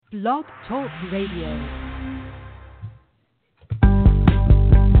Blog Talk Radio.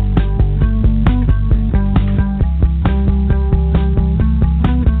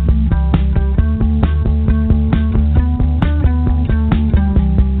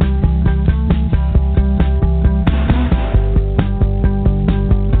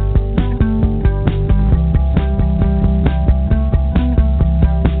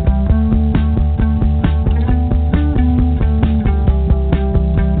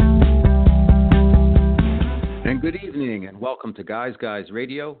 Welcome to Guys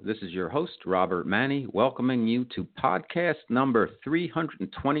Radio. This is your host, Robert Manny, welcoming you to podcast number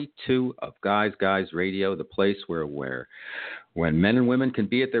 322 of Guys Radio, the place where when men and women can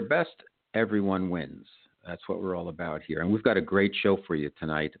be at their best, everyone wins. That's what we're all about here. And we've got a great show for you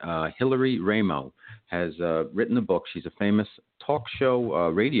tonight. Hillary Raimo has written a book. She's a famous talk show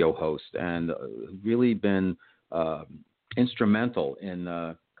radio host and really been instrumental in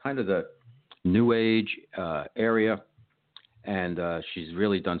kind of the New Age area. And she's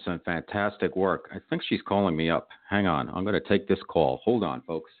really done some fantastic work. I think she's calling me up. Hang on. I'm going to take this call. Hold on,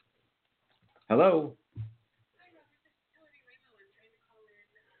 folks. Hello?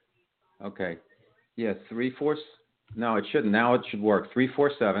 Okay. Yeah, 34. No, it shouldn't. Now it should work.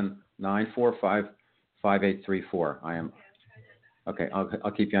 347-945-5834. I am. Okay,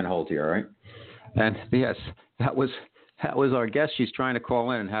 I'll keep you on hold here, all right? And yes, that was our guest. She's trying to call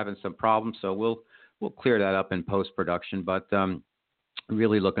in and having some problems, so we'll clear that up in post-production, but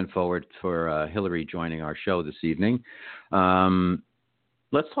really looking forward for Hillary joining our show this evening.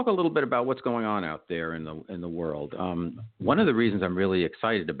 Let's talk a little bit about what's going on out there in the world. One of the reasons I'm really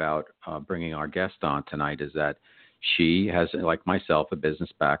excited about bringing our guest on tonight is that she has, like myself, a business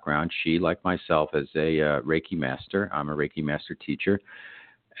background. She, like myself, is a Reiki master. I'm a Reiki master teacher.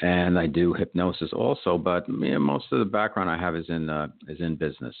 And I do hypnosis also, but most of the background I have is in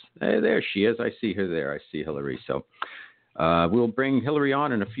business. Hey, there she is. I see her there. I see Hillary. So we'll bring Hillary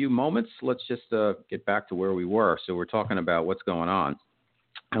on in a few moments. Let's just get back to where we were. So we're talking about what's going on.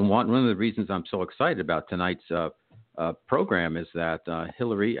 And one of the reasons I'm so excited about tonight's program is that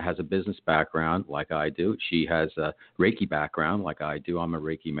Hillary has a business background like I do. She has a Reiki background like I do. I'm a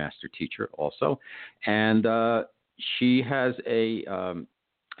Reiki master teacher also. And she has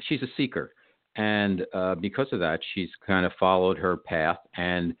she's a seeker, and because of that, she's kind of followed her path,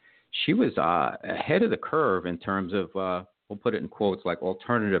 and she was ahead of the curve in terms of, we'll put it in quotes, like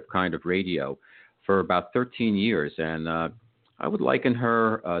alternative kind of radio for about 13 years. And I would liken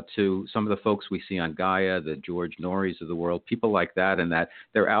her to some of the folks we see on Gaia, the George Norries of the world, people like that, and that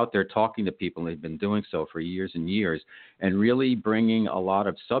they're out there talking to people, and they've been doing so for years and years, and really bringing a lot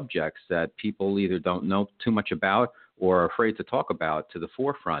of subjects that people either don't know too much about or are afraid to talk about to the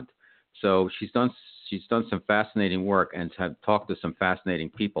forefront. So she's done some fascinating work and have talked to some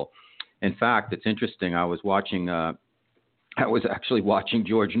fascinating people. In fact, it's interesting. I was actually watching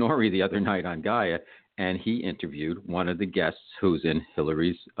George Norrie the other night on Gaia, and he interviewed one of the guests who's in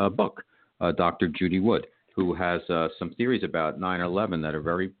Hillary's book, Dr. Judy Wood, who has some theories about 9/11 that are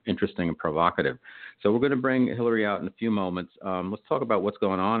very interesting and provocative. So we're going to bring Hillary out in a few moments. Let's talk about what's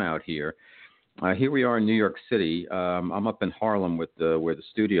going on out here. Here we are in New York City. I'm up in Harlem where the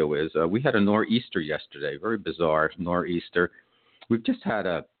studio is. We had a nor'easter yesterday, very bizarre nor'easter. We've just had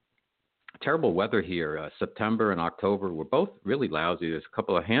a terrible weather here. September and October were both really lousy. There's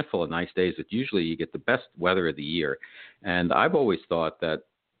a handful of nice days that usually you get the best weather of the year. And I've always thought that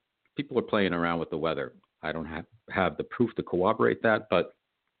people are playing around with the weather. I don't have the proof to corroborate that, but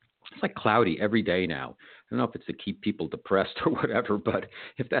it's like cloudy every day now. I don't know if it's to keep people depressed or whatever, but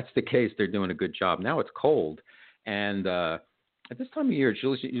if that's the case, they're doing a good job. Now it's cold, and at this time of year, it's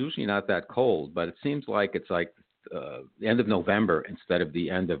usually not that cold, but it seems like it's like the end of November instead of the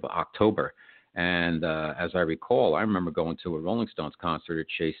end of October. And as I recall, I remember going to a Rolling Stones concert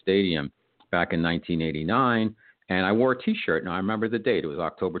at Shea Stadium back in 1989, and I wore a T-shirt, and I remember the date. It was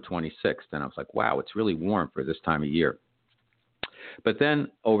October 26th, and I was like, wow, it's really warm for this time of year. But then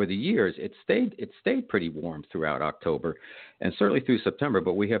over the years, it stayed pretty warm throughout October and certainly through September.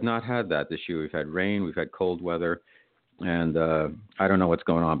 But we have not had that this year. We've had rain, we've had cold weather, and I don't know what's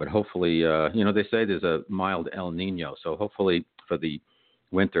going on. But hopefully, they say there's a mild El Nino. So hopefully for the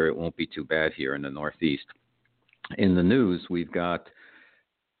winter, it won't be too bad here in the Northeast. In the news, we've got,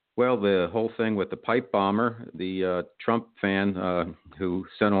 the whole thing with the pipe bomber, the Trump fan who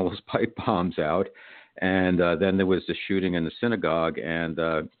sent all those pipe bombs out. And then there was the shooting in the synagogue, and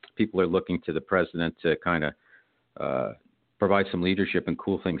people are looking to the president to kind of provide some leadership and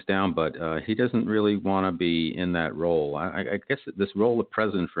cool things down. But he doesn't really want to be in that role. I guess this role of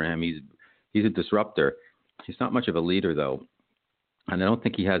president for him, he's a disruptor. He's not much of a leader, though. and I don't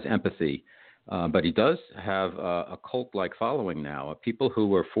think he has empathy. But he does have a cult-like following now. People who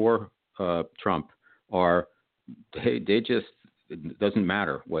were for Trump are they just it doesn't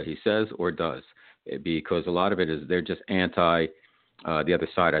matter what he says or does because a lot of it is they're just anti the other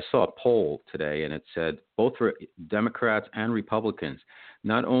side. I saw a poll today and it said both for Democrats and Republicans,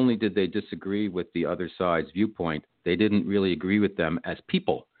 not only did they disagree with the other side's viewpoint, they didn't really agree with them as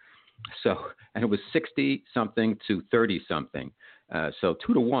people. So, and it was 60 something to 30 something. So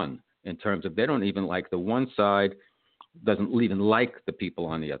 2-1 in terms of they don't even like the one side doesn't even like the people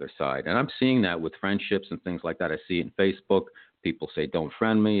on the other side. And I'm seeing that with friendships and things like that. I see it in Facebook. People say, don't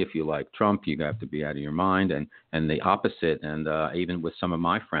friend me. If you like Trump, you have to be out of your mind. And the opposite. And even with some of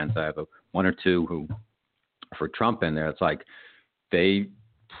my friends, I have one or two who for Trump in there. It's like,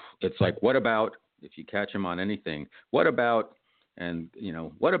 what about, if you catch him on anything, what about, and,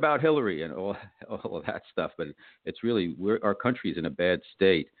 what about Hillary and all of that stuff. But it's really, our country is in a bad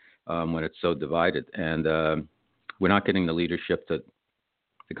state when it's so divided. And we're not getting the leadership to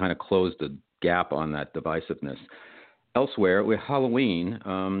kind of close the gap on that divisiveness. Elsewhere, with Halloween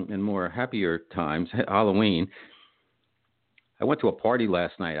and more happier times, Halloween, I went to a party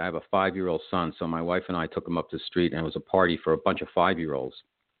last night. I have a 5-year-old son, so my wife and I took him up the street, and it was a party for a bunch of 5-year-olds.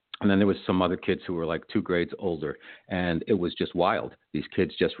 And then there was some other kids who were like 2 grades older, and it was just wild. These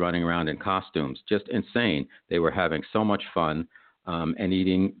kids just running around in costumes, just insane. They were having so much fun and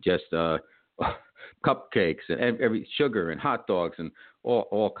eating just cupcakes and every sugar and hot dogs and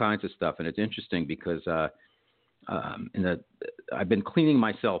all kinds of stuff. And it's interesting because I've been cleaning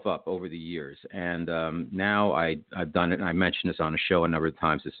myself up over the years, and now I've done it. And I mentioned this on a show a number of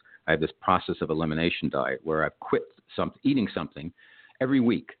times. I have this process of elimination diet where I've quit eating something every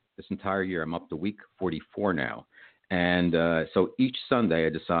week. This entire year, I'm up to week 44 now. And so each Sunday I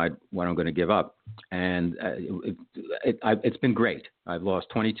decide what I'm going to give up. And it's been great. I've lost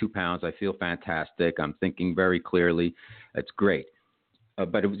 22 pounds. I feel fantastic. I'm thinking very clearly. It's great.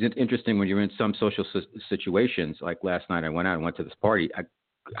 But it was interesting when you're in some social situations, like last night I went out and went to this party.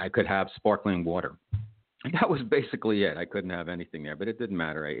 I could have sparkling water. That was basically it. I couldn't have anything there, but it didn't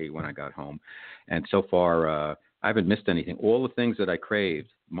matter. I ate when I got home. And so far, I haven't missed anything. All the things that I craved,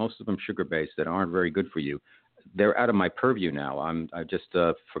 most of them sugar-based that aren't very good for you, they're out of my purview now. I just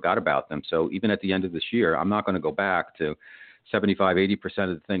forgot about them. So even at the end of this year, I'm not going to go back to 75, 80% of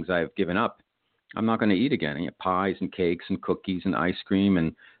the things I've given up. I'm not going to eat again. I eat pies and cakes and cookies and ice cream.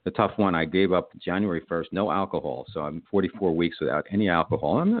 And the tough one, I gave up January 1st, no alcohol. So I'm 44 weeks without any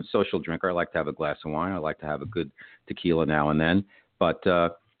alcohol. I'm not a social drinker. I like to have a glass of wine. I like to have a good tequila now and then. But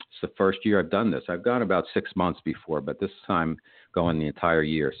it's the first year I've done this. I've gone about 6 months before, but this time going the entire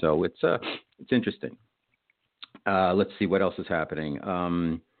year. So it's interesting. Let's see what else is happening.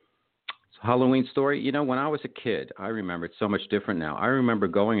 Halloween story. When I was a kid, I remember it's so much different now. I remember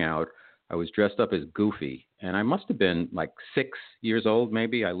going out. I was dressed up as Goofy, and I must have been like 6 years old,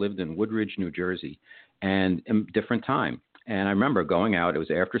 maybe. I lived in Woodridge, New Jersey, and in a different time. And I remember going out. It was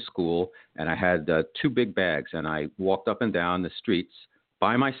after school, and I had 2 big bags, and I walked up and down the streets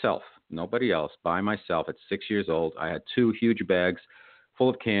by myself, nobody else, by myself at 6 years old. I had 2 huge bags full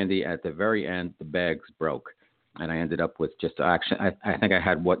of candy. At the very end, the bags broke. And I ended up with just I think I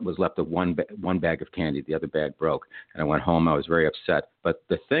had what was left of one bag of candy. The other bag broke. And I went home. I was very upset. But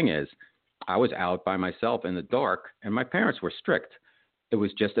the thing is, I was out by myself in the dark, and my parents were strict. It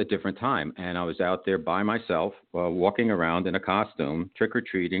was just a different time. And I was out there by myself, walking around in a costume,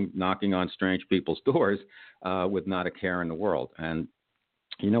 trick-or-treating, knocking on strange people's doors with not a care in the world. And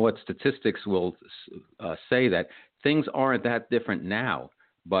you know what? Statistics will say that things aren't that different now,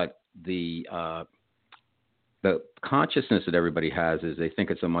 but the consciousness that everybody has is they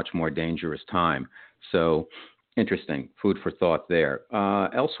think it's a much more dangerous time. So interesting, food for thought there.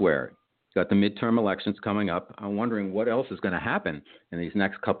 Elsewhere, got the midterm elections coming up. I'm wondering what else is going to happen in these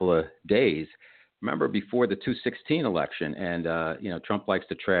next couple of days. Remember before the 2016 election, and Trump likes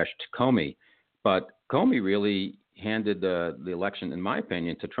to trash Comey, but Comey really handed the election, in my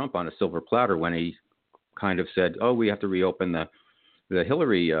opinion, to Trump on a silver platter when he kind of said, "Oh, we have to reopen the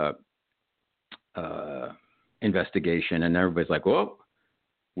Hillary investigation," and everybody's like, "Well,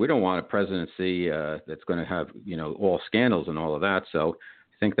 we don't want a presidency that's going to have all scandals and all of that." So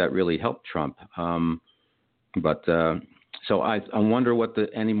I think that really helped Trump. So I wonder what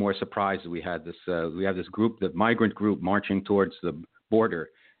any more surprises we had. We have this group, the migrant group, marching towards the border,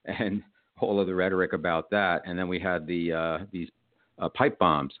 and all of the rhetoric about that. And then we had these pipe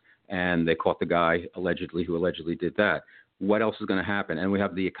bombs, and they caught the guy who allegedly did that. What else is going to happen? And we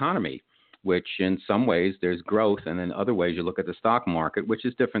have the economy, which in some ways there's growth, and in other ways you look at the stock market, which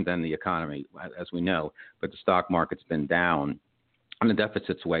is different than the economy, as we know. But the stock market's been down and the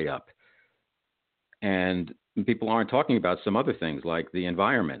deficit's way up. And people aren't talking about some other things like the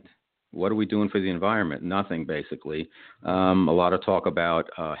environment. What are we doing for the environment? Nothing, basically. A lot of talk about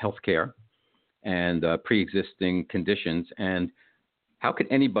healthcare and pre-existing conditions. And how could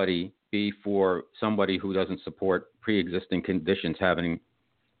anybody be for somebody who doesn't support pre-existing conditions having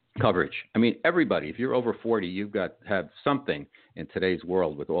coverage? I mean, everybody, if you're over 40, you've got to have something in today's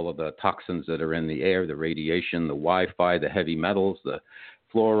world with all of the toxins that are in the air, the radiation, the Wi-Fi, the heavy metals, the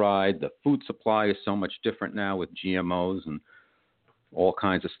fluoride, the food supply is so much different now with GMOs and all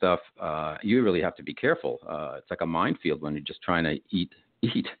kinds of stuff. You really have to be careful. It's like a minefield when you're just trying to eat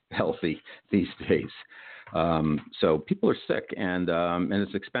healthy these days. So people are sick, and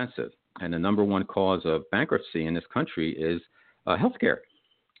it's expensive. And the number one cause of bankruptcy in this country is healthcare.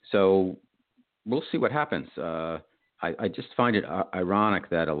 So we'll see what happens. I just find it ironic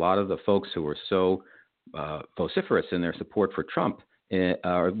that a lot of the folks who are so vociferous in their support for Trump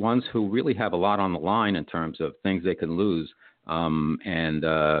are ones who really have a lot on the line in terms of things they can lose. When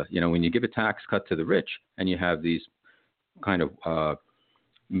you give a tax cut to the rich and you have these kind of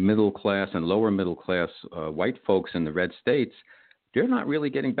middle class and lower middle class white folks in the red states, they're not really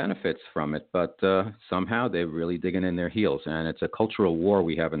getting benefits from it, but somehow they're really digging in their heels. And it's a cultural war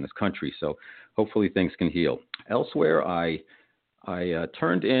we have in this country. So hopefully things can heal. Elsewhere, I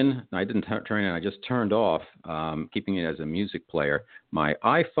turned in, I didn't turn in, I just turned off, keeping it as a music player, my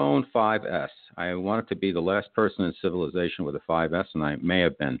iPhone 5S. I wanted to be the last person in civilization with a 5S, and I may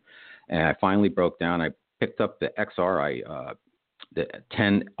have been. And I finally broke down. I picked up the XR, the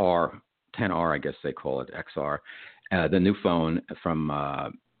 10R, I guess they call it, XR, the new phone from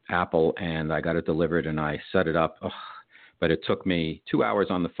Apple, and I got it delivered, and I set it up. But it took me 2 hours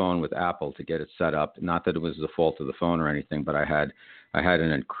on the phone with Apple to get it set up. Not that it was the fault of the phone or anything, but I had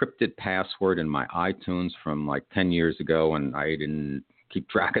an encrypted password in my iTunes from like 10 years ago, and I didn't keep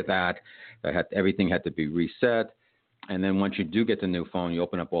track of that. Everything had to be reset. And then once you do get the new phone, you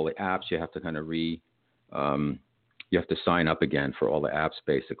open up all the apps. You have to kind of you have to sign up again for all the apps,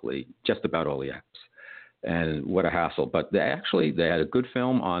 basically, just about all the apps. And what a hassle. But they had a good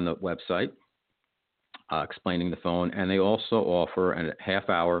film on the website. Explaining the phone, and they also offer a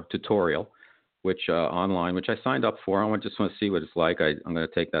half-hour tutorial, which online, which I signed up for. I just want to see what it's like. I'm going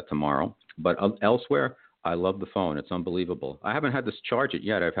to take that tomorrow. But elsewhere, I love the phone. It's unbelievable. I haven't had to charge it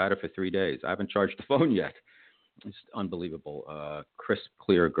yet. I've had it for 3 days. I haven't charged the phone yet. It's unbelievable. Crisp,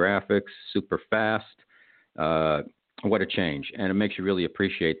 clear graphics, super fast. What a change. And it makes you really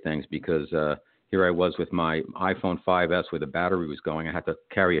appreciate things because here I was with my iPhone 5S where the battery was going. I had to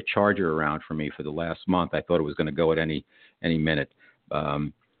carry a charger around for me for the last month. I thought it was going to go at any minute.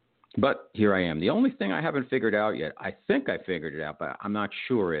 But here I am. The only thing I haven't figured out yet, I think I figured it out, but I'm not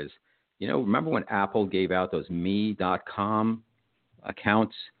sure, is, remember when Apple gave out those me.com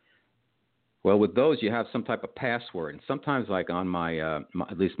accounts? Well, with those, you have some type of password. And sometimes, like on my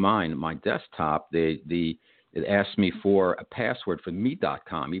at least mine, my desktop, it asks me for a password for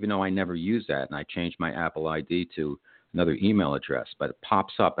me.com, even though I never use that. And I changed my Apple ID to another email address, but it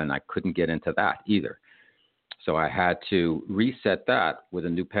pops up and I couldn't get into that either. So I had to reset that with a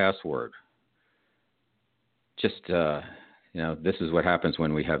new password. Just, this is what happens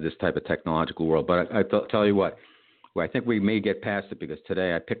when we have this type of technological world. But I tell you what, I think we may get past it because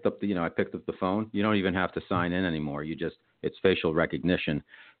today I picked up the phone. You don't even have to sign in anymore. It's facial recognition.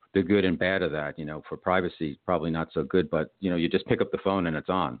 The good and bad of that, for privacy, probably not so good, but, you just pick up the phone and it's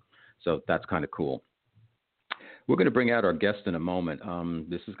on. So that's kind of cool. We're going to bring out our guest in a moment.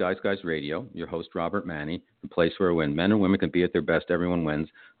 This is Guys Radio, your host, Robert Manni, the place where when men and women can be at their best, everyone wins.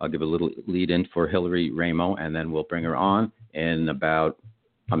 I'll give a little lead in for Hillary Raimo, and then we'll bring her on in about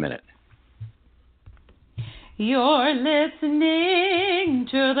a minute. You're listening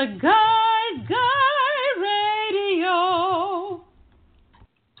to the Guys Radio.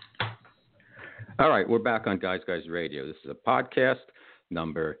 All right, we're back on Guys Radio. This is a podcast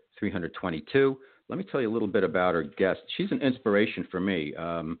number 322. Let me tell you a little bit about our guest. She's an inspiration for me.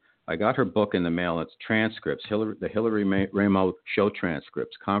 I got her book in the mail. It's transcripts, the Hillary Raimo show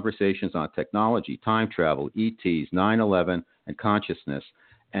transcripts, conversations on technology, time travel, ETs, 9/11, and consciousness.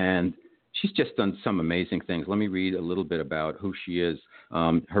 And she's just done some amazing things. Let me read a little bit about who she is.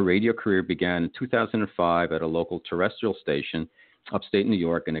 Her radio career began in 2005 at a local terrestrial station upstate New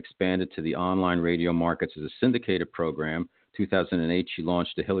York and expanded to the online radio markets as a syndicated program. 2008, she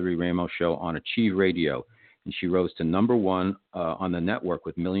launched the Hillary Raimo Show on Achieve Radio, and she rose to number one on the network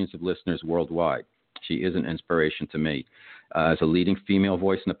with millions of listeners worldwide. She is an inspiration to me. As a leading female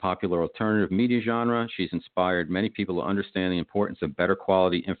voice in the popular alternative media genre, she's inspired many people to understand the importance of better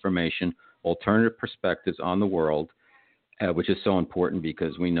quality information, alternative perspectives on the world, which is so important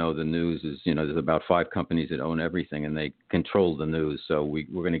because we know the news is, there's about 5 companies that own everything and they control the news. So we're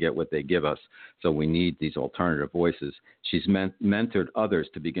going to get what they give us. So we need these alternative voices. She's mentored others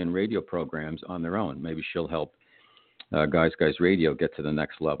to begin radio programs on their own. Maybe she'll help Guys Radio get to the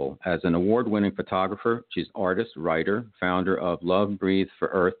next level. As an award-winning photographer, she's artist, writer, founder of Love Breathe for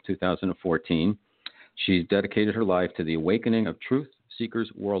Earth 2014. She's dedicated her life to the awakening of truth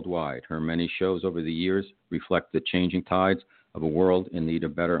seekers worldwide. Her many shows over the years reflect the changing tides of a world in need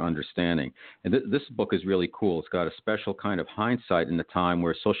of better understanding. And this book is really cool. It's got a special kind of hindsight in the time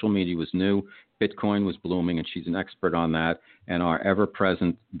where social media was new, Bitcoin was blooming, and she's an expert on that, and our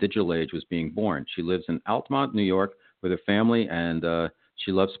ever-present digital age was being born. She lives in Altamont, New York, with her family, and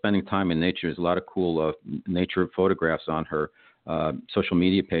she loves spending time in nature. There's a lot of cool nature photographs on her social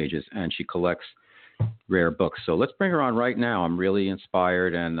media pages, and she collects rare books. So let's bring her on right now. I'm really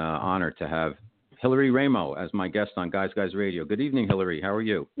inspired and honored to have Hillary Raimo as my guest on Guys Radio. Good evening, Hillary. How are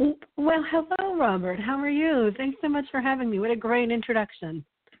you? Well, hello, Robert. How are you? Thanks so much for having me. What a great introduction.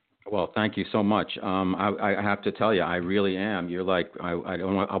 Well, thank you so much. I have to tell you, I really am. You're like,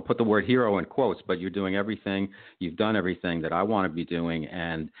 I'll put the word hero in quotes, but you're doing everything. You've done everything that I want to be doing,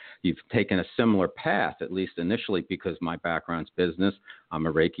 and you've taken a similar path, at least initially, because my background's business. I'm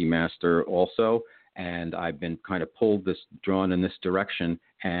a Reiki master also, and I've been kind of drawn in this direction.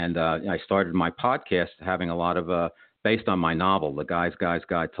 And I started my podcast having a lot of, based on my novel, The Guy's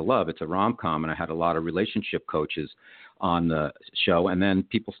Guide to Love. It's a rom-com, and I had a lot of relationship coaches on the show. And then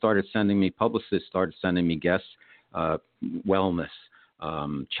publicists started sending me guests, wellness,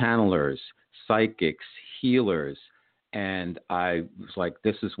 channelers, psychics, healers. And I was like,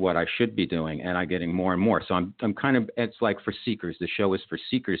 this is what I should be doing. And I'm getting more and more. So I'm kind of, it's like for seekers. The show is for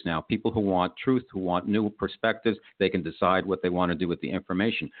seekers now. People who want truth, who want new perspectives. They can decide what they want to do with the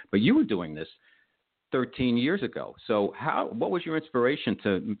information. But you were doing this 13 years ago. So what was your inspiration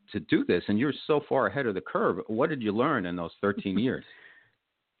to do this? And you're so far ahead of the curve. What did you learn in those 13 years?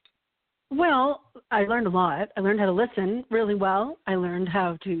 Well, I learned a lot. I learned how to listen really well. I learned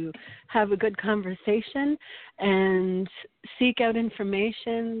how to have a good conversation and seek out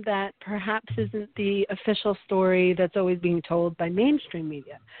information that perhaps isn't the official story that's always being told by mainstream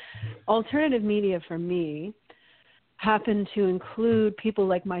media. Alternative media for me happened to include people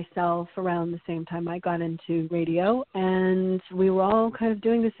like myself around the same time I got into radio, and we were all kind of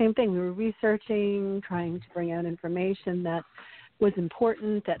doing the same thing. We were researching, trying to bring out information that was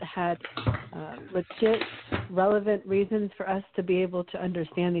important, that had legit, relevant reasons for us to be able to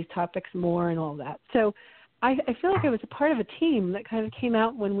understand these topics more and all that. So I feel like I was a part of a team that kind of came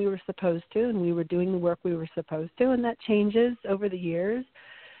out when we were supposed to, and we were doing the work we were supposed to, and that changes over the years.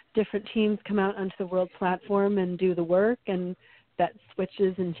 Different teams come out onto the world platform and do the work, and that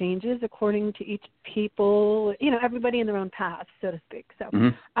switches and changes according to each people, everybody in their own path, so to speak.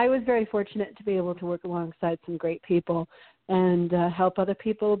 So I was very fortunate to be able to work alongside some great people and help other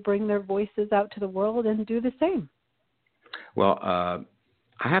people bring their voices out to the world and do the same. Well,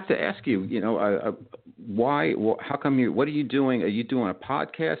 I have to ask you, why? How come what are you doing? Are you doing a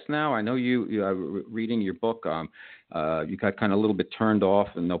podcast now? I know you are reading your book. You got kind of a little bit turned off,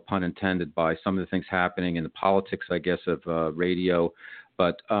 and no pun intended, by some of the things happening in the politics, I guess, of radio.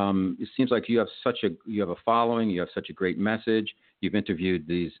 But it seems like you have a following. You have such a great message. You've interviewed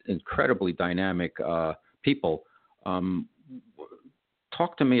these incredibly dynamic people.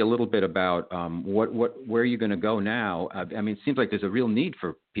 Talk to me a little bit about where you're going to go now. I mean, it seems like there's a real need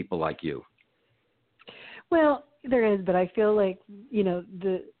for people like you. Well, there is, but I feel like,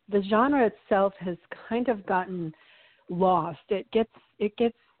 the genre itself has kind of gotten lost.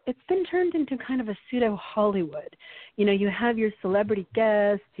 It's been turned into kind of a pseudo Hollywood. You have your celebrity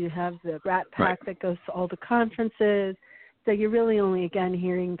guests, you have the Rat Pack that goes to all the conferences. So you're really only, again,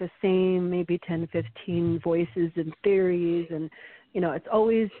 hearing the same maybe 10, 15 voices and theories. And,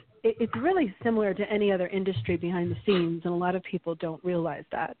 it's really similar to any other industry behind the scenes. And a lot of people don't realize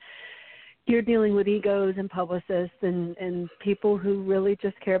that. You're dealing with egos and publicists and people who really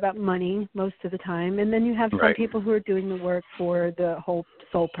just care about money most of the time. And then you have some people who are doing the work for the whole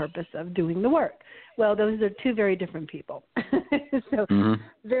sole purpose of doing the work. Well, those are two very different people. So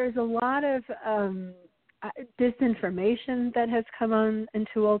there's a lot of disinformation that has come on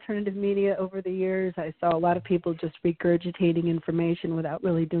into alternative media over the years. I saw a lot of people just regurgitating information without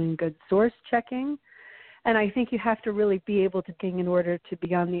really doing good source checking. And I think you have to really be able to think in order to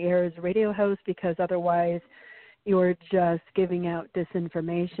be on the air as a radio host, because otherwise you're just giving out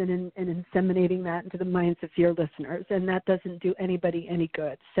disinformation and inseminating that into the minds of your listeners, and that doesn't do anybody any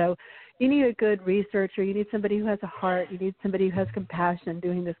good. So you need a good researcher. You need somebody who has a heart. You need somebody who has compassion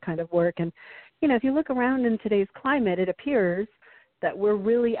doing this kind of work. And if you look around in today's climate, it appears that we're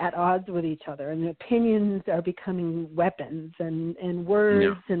really at odds with each other, and the opinions are becoming weapons and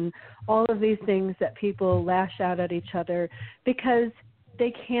words and all of these things that people lash out at each other because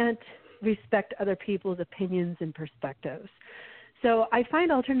they can't respect other people's opinions and perspectives. So I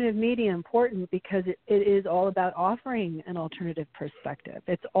find alternative media important because it is all about offering an alternative perspective.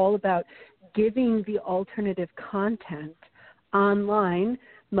 It's all about giving the alternative content online,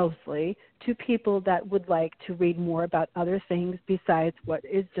 mostly, to people that would like to read more about other things besides what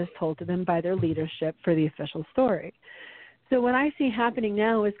is just told to them by their leadership for the official story. So what I see happening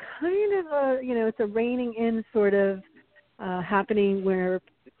now is kind of it's a reining in sort of happening where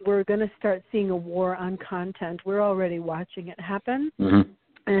we're going to start seeing a war on content. We're already watching it happen. Mm-hmm.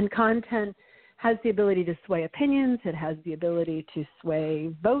 And content has the ability to sway opinions. It has the ability to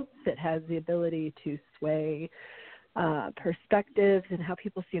sway votes. It has the ability to sway perspectives and how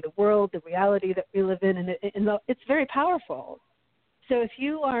people see the world, the reality that we live in. And it's very powerful. So if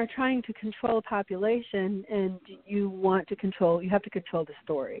you are trying to control a population and you have to control the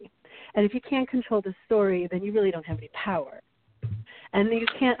story. And if you can't control the story, then you really don't have any power. And you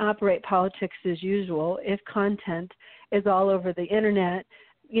can't operate politics as usual if content is all over the internet,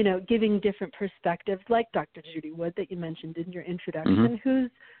 giving different perspectives, like Dr. Judy Wood that you mentioned in your introduction,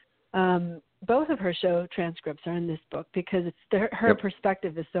 who's both of her show transcripts are in this book because her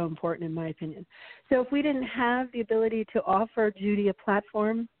perspective is so important, in my opinion. So if we didn't have the ability to offer Judy a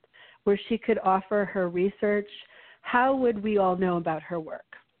platform where she could offer her research, how would we all know about her work?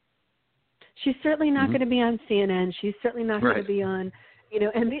 She's certainly not going to be on CNN. She's certainly not going to be on,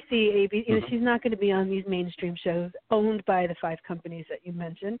 NBC, ABC. She's not going to be on these mainstream shows owned by the 5 companies that you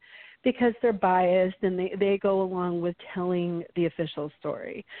mentioned because they're biased and they go along with telling the official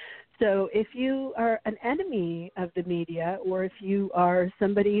story. So if you are an enemy of the media or if you are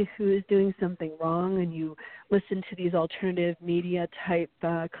somebody who is doing something wrong and you listen to these alternative media type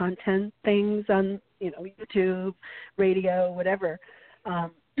content things on, YouTube, radio, whatever,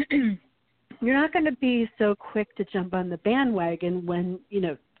 you're not going to be so quick to jump on the bandwagon when,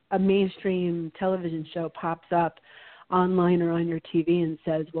 a mainstream television show pops up online or on your TV and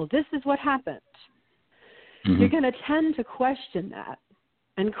says, well, this is what happened. You're going to tend to question that.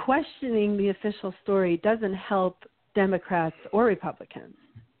 And questioning the official story doesn't help Democrats or Republicans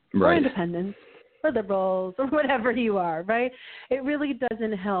or independents or liberals or whatever you are, right? It really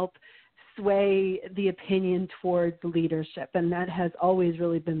doesn't help sway the opinion towards leadership, and that has always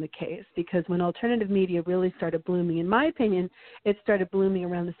really been the case because when alternative media really started blooming, in my opinion, it started blooming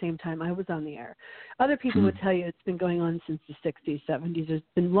around the same time I was on the air. Other people would tell you it's been going on since the 60s, 70s. There's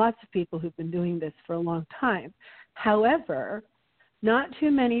been lots of people who've been doing this for a long time. However, not too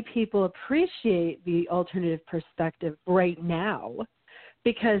many people appreciate the alternative perspective right now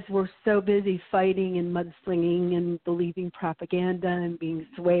because we're so busy fighting and mudslinging and believing propaganda and being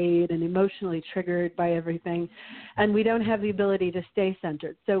swayed and emotionally triggered by everything, and we don't have the ability to stay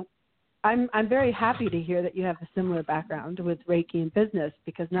centered. So I'm very happy to hear that you have a similar background with Reiki and business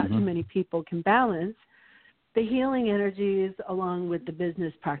because not too many people can balance the healing energies along with the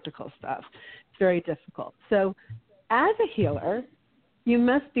business practical stuff. It's very difficult. So as a healer, you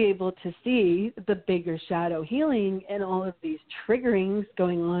must be able to see the bigger shadow healing and all of these triggerings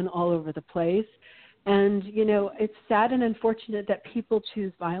going on all over the place. And, it's sad and unfortunate that people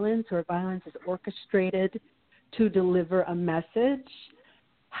choose violence or violence is orchestrated to deliver a message.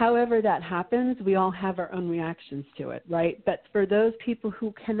 However that happens, we all have our own reactions to it, right? But for those people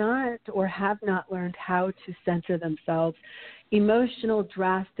who cannot or have not learned how to center themselves, emotional,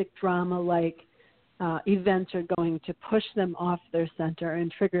 drastic drama like events are going to push them off their center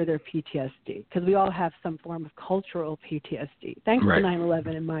and trigger their PTSD because we all have some form of cultural PTSD, thanks to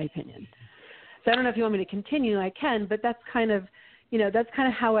 9/11, in my opinion. So I don't know if you want me to continue, I can, but that's kind of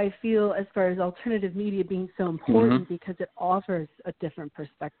how I feel as far as alternative media being so important because it offers a different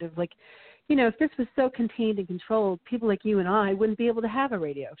perspective. Like, if this was so contained and controlled, people like you and I wouldn't be able to have a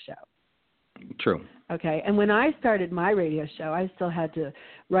radio show. True. Okay, and when I started my radio show, I still had to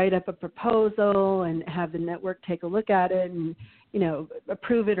write up a proposal and have the network take a look at it and,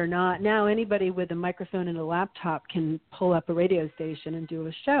 approve it or not. Now anybody with a microphone and a laptop can pull up a radio station and do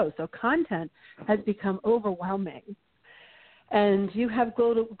a show. So content has become overwhelming. And you have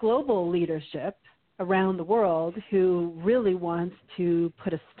global leadership around the world who really wants to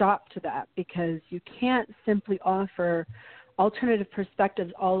put a stop to that because you can't simply offer alternative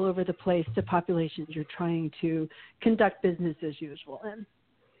perspectives all over the place to populations you're trying to conduct business as usual in.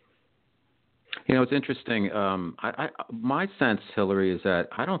 You know, it's interesting. My sense, Hillary, is that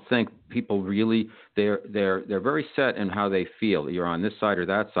I don't think people really they're very set in how they feel. You're on this side or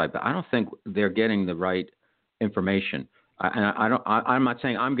that side, but I don't think they're getting the right information. I'm not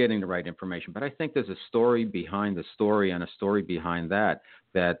saying I'm getting the right information, but I think there's a story behind the story and a story behind that.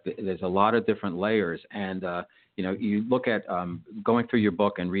 That there's a lot of different layers, and you know, you look at going through your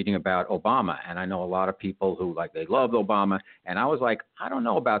book and reading about Obama, and I know a lot of people who they loved Obama, and I was like, I don't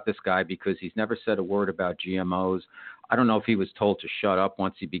know about this guy because he's never said a word about GMOs. I don't know if he was told to shut up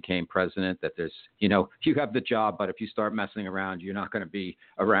once he became president, that there's, you know, you have the job, but if you start messing around, you're not going to be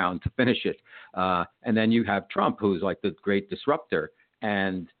around to finish it. And then you have Trump, who's like the great disruptor.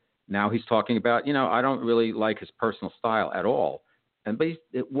 And now he's talking about, you know, I don't really like his personal style at all. But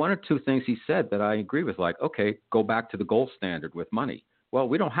one or two things he said that I agree with, like, okay, go back to the gold standard with money. Well,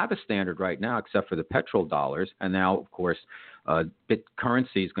 we don't have a standard right now except for the petrodollar. And now, of course, bit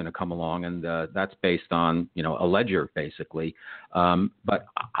currency is going to come along, and that's based on, you know, a ledger, basically. But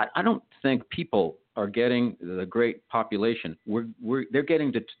I don't think people are getting the great population. They're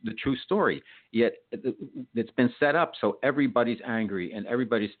getting the true story. Yet it's been set up so everybody's angry and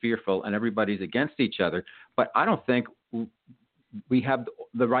everybody's fearful and everybody's against each other. But I don't think we have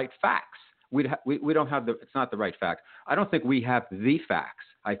the right facts. We don't have it's not the right fact. I don't think we have the facts.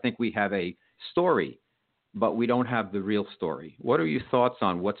 I think we have a story, but we don't have the real story. What are your thoughts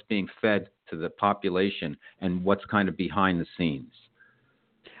on what's being fed to the population and what's kind of behind the scenes?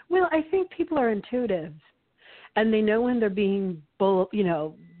 Well, I think people are intuitive, and they know when they're being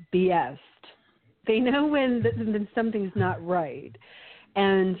BS'd. They know when something's not right.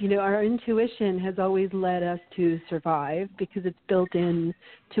 And, you know, our intuition has always led us to survive because it's built in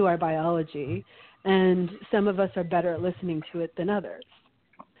to our biology. And some of us are better at listening to it than others.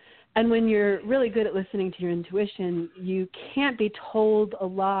 And when you're really good at listening to your intuition, you can't be told a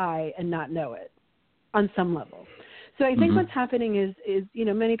lie and not know it on some level. So I think what's happening is, you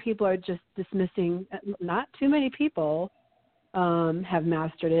know, many people are just dismissing, not too many people have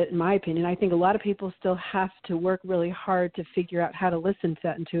mastered it, in my opinion. I think a lot of people still have to work really hard to figure out how to listen to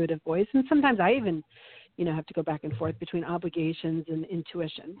that intuitive voice. And sometimes I even, you know, have to go back and forth between obligations and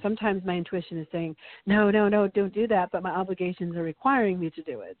intuition. Sometimes my intuition is saying, no, don't do that, but my obligations are requiring me to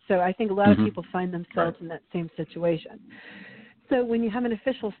do it. So I think a lot of people find themselves in that same situation. So when you have an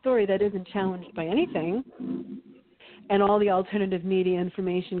official story that isn't challenged by anything, and all the alternative media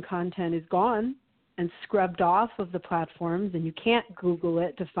information content is gone and scrubbed off of the platforms, and you can't Google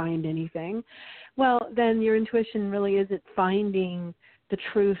it to find anything, well, then your intuition really isn't finding the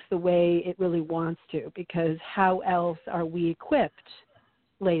truth the way it really wants to, because how else are we equipped,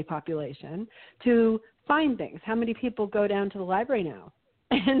 lay population, to find things? How many people go down to the library now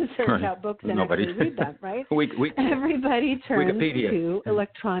and search out books and actually read them, right? Everybody turns to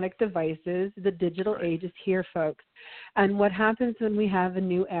electronic devices. The digital age is here, folks. And what happens when we have a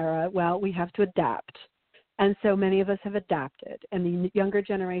new era? Well, we have to adapt. And so many of us have adapted. And the younger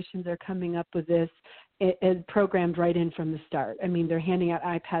generations are coming up with this programmed right in from the start. I mean, they're handing out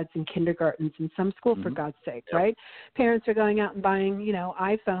iPads in kindergartens in some school, for God's sake, right? Parents are going out and buying, you know,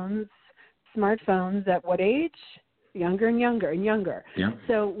 iPhones, smartphones at what age? Younger and younger and younger. Yeah.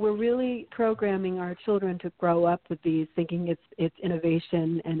 So we're really programming our children to grow up with these, thinking it's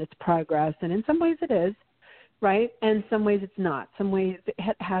innovation and it's progress. And in some ways it is, right? And in some ways it's not. Some ways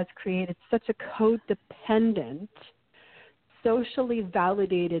it has created such a codependent, socially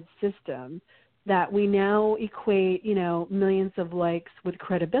validated system that we now equate, you know, millions of likes with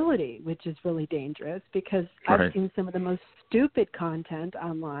credibility, which is really dangerous, because I've seen some of the most stupid content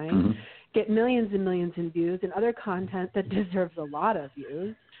online get millions and millions in views, and other content that deserves a lot of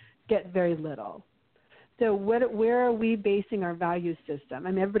views get very little. So where are we basing our value system?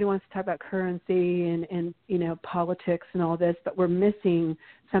 I mean, everybody wants to talk about currency and you know, politics and all this, but we're missing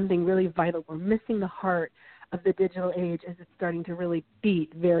something really vital. We're missing the heart of the digital age as it's starting to really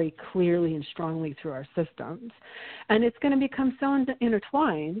beat very clearly and strongly through our systems. And it's going to become so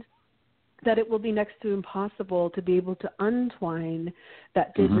intertwined that it will be next to impossible to be able to untwine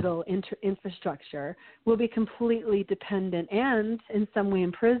that digital infrastructure. We'll be completely dependent and in some way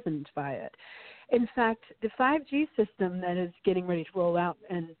imprisoned by it. In fact, the 5G system that is getting ready to roll out,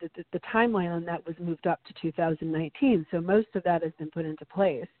 and the timeline on that was moved up to 2019, so most of that has been put into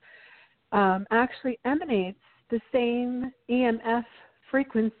place, actually emanates the same EMF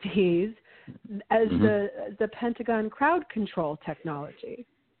frequencies as the Pentagon crowd control technology.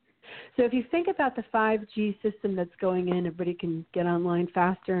 So if you think about the 5G system that's going in, everybody can get online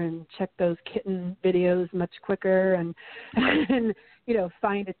faster and check those kitten videos much quicker and you know,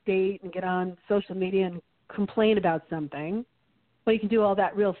 find a date and get on social media and complain about something. Well, you can do all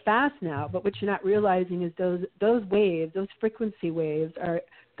that real fast now, but what you're not realizing is those waves, those frequency waves are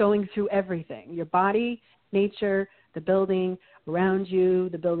going through everything. Your body, nature, the building around you,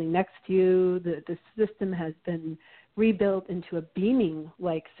 the building next to you. The system has been rebuilt into a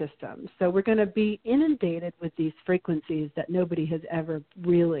beaming-like system. So we're going to be inundated with these frequencies that nobody has ever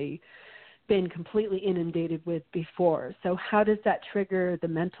really been completely inundated with before. So how does that trigger the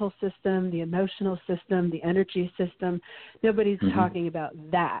mental system, the emotional system, the energy system? Nobody's talking about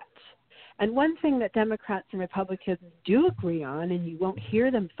that. And one thing that Democrats and Republicans do agree on, and you won't hear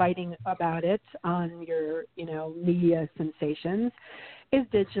them fighting about it on your, media sensations, is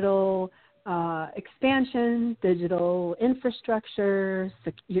digital expansion, digital infrastructure,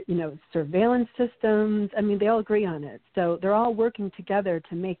 surveillance systems. I mean, they all agree on it. So they're all working together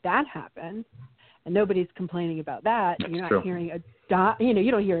to make that happen. And nobody's complaining about that. That's You're not true. hearing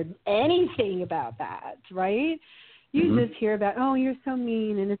you don't hear anything about that, right? You just hear about, oh, you're so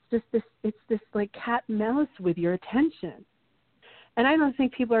mean, and it's this like cat and mouse with your attention. And I don't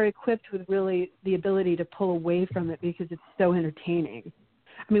think people are equipped with really the ability to pull away from it because it's so entertaining.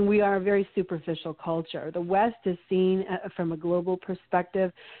 I mean, we are a very superficial culture. The West is seen from a global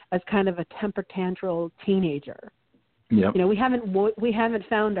perspective as kind of a temper tantrum teenager. Yep. We haven't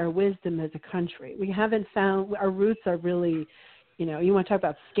found our wisdom as a country. We haven't found our roots are really, you want to talk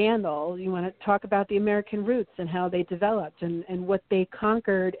about scandal. You want to talk about the American roots and how they developed and what they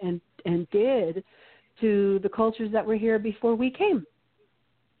conquered and did to the cultures that were here before we came.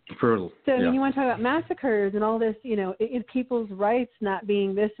 So you want to talk about massacres and all this, people's rights not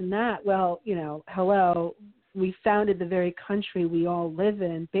being this and that. Well, hello, we founded the very country we all live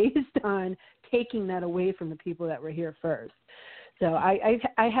in based on taking that away from the people that were here first. So I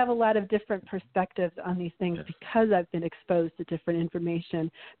have a lot of different perspectives on these things because I've been exposed to different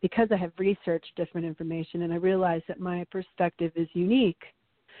information, because I have researched different information, and I realize that my perspective is unique.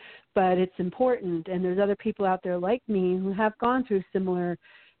 But it's important, and there's other people out there like me who have gone through similar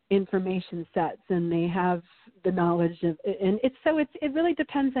information sets, and they have the knowledge of, and it really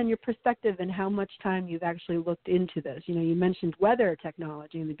depends on your perspective and how much time you've actually looked into this. You mentioned weather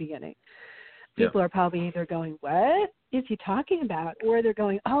technology in the beginning. People are probably either going, what is he talking about? Or they're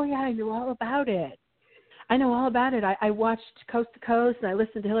going, oh yeah, I know all about it. I know all about it. I watched Coast to Coast, and I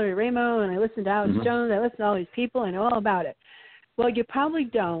listened to Hillary Raimo, and I listened to Alex Jones. I listened to all these people. I know all about it. Well, you probably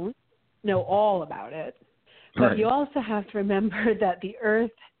don't know all about it. But you also have to remember that the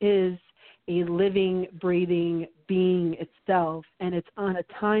earth is a living, breathing being itself, and it's on a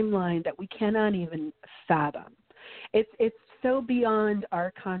timeline that we cannot even fathom. It's so beyond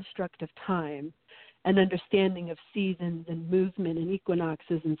our construct of time and understanding of seasons and movement and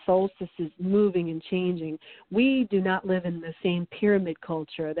equinoxes and solstices moving and changing. We do not live in the same pyramid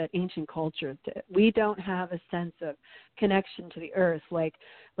culture that ancient cultures did. We don't have a sense of connection to the earth like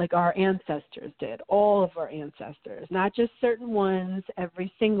our ancestors did, all of our ancestors, not just certain ones,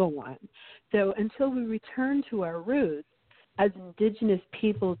 every single one. So until we return to our roots as indigenous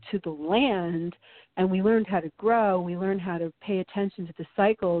people to the land, and we learned how to grow, we learned how to pay attention to the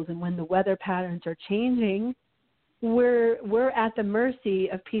cycles, and when the weather patterns are changing, we're at the mercy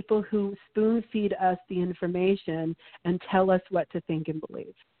of people who spoon feed us the information and tell us what to think and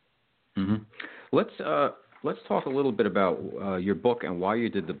believe. Let's talk a little bit about your book and why you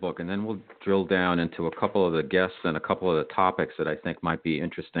did the book, and then we'll drill down into a couple of the guests and a couple of the topics that I think might be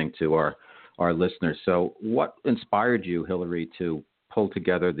interesting to our listeners. So what inspired you, Hillary, to pull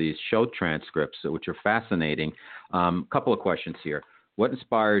together these show transcripts, which are fascinating? Couple of questions here. What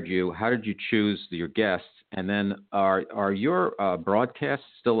inspired you? How did you choose your guests? And then are your broadcasts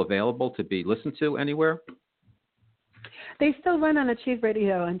still available to be listened to anywhere? They still run on Achieve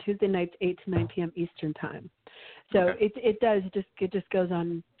Radio on Tuesday nights, 8 to 9 p.m. Eastern Time. So it does. It just goes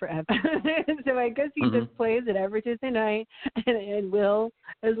on forever. So I guess he just plays it every Tuesday night, and it will,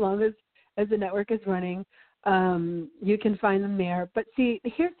 as long as the network is running. You can find them there. But see,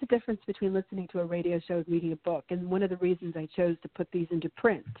 here's the difference between listening to a radio show and reading a book, and one of the reasons I chose to put these into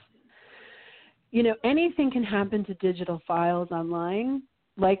print. Anything can happen to digital files online.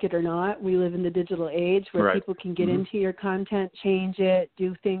 Like it or not, we live in the digital age where people can get into your content, change it,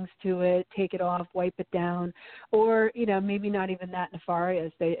 do things to it, take it off, wipe it down, or, maybe not even that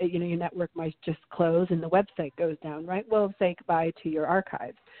nefarious. Your network might just close and the website goes down, right? Well, say goodbye to your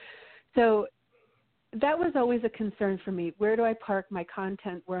archives. So that was always a concern for me. Where do I park my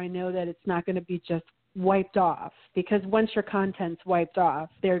content where I know that it's not going to be just wiped off? Because once your content's wiped off,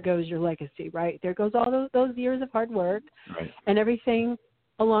 there goes your legacy, right? There goes all those years of hard work and everything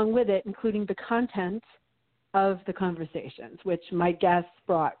along with it, including the content of the conversations, which my guests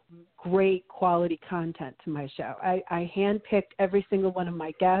brought great quality content to my show. I handpicked every single one of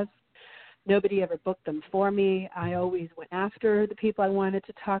my guests. Nobody ever booked them for me. I always went after the people I wanted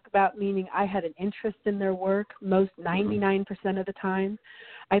to talk about, meaning I had an interest in their work most 99% of the time.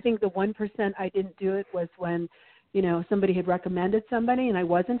 I think the 1% I didn't do it was when, somebody had recommended somebody and I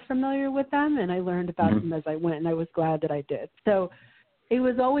wasn't familiar with them, and I learned about them as I went, and I was glad that I did. So it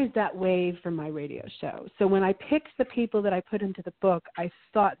was always that way for my radio show. So when I picked the people that I put into the book, I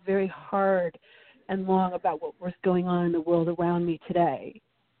thought very hard and long about what was going on in the world around me today.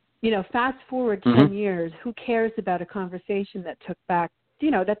 Fast forward 10 years, who cares about a conversation that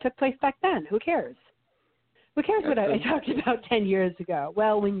took place back then? Who cares? Who cares what I talked about 10 years ago?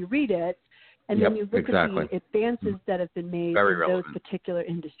 Well, when you read it and then you look at the advances that have been made in those particular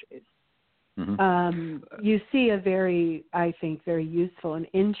industries, you see a very useful and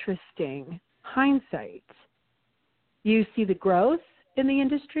interesting hindsight. You see the growth in the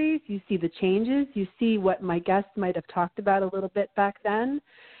industries, you see the changes, you see what my guests might have talked about a little bit back then,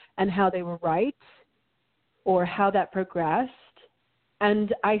 and how they were right or how that progressed.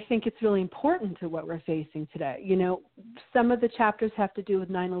 And I think it's really important to what we're facing today. Some of the chapters have to do with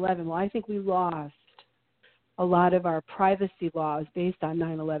 9/11. Well, I think we lost a lot of our privacy laws based on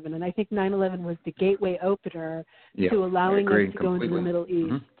 9/11. And I think 9/11 was the gateway opener to allowing us to go into the Middle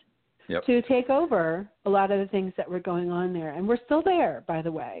East, to take over a lot of the things that were going on there. And we're still there, by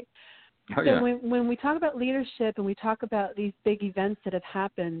the way. When we talk about leadership and we talk about these big events that have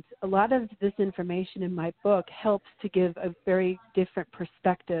happened, a lot of this information in my book helps to give a very different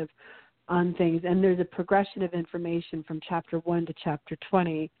perspective on things. And there's a progression of information from chapter 1 to chapter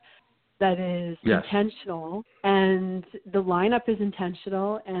 20 that is intentional, and the lineup is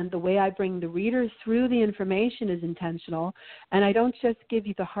intentional, and the way I bring the readers through the information is intentional. And I don't just give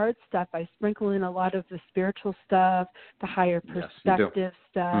you the hard stuff. I sprinkle in a lot of the spiritual stuff, the higher perspective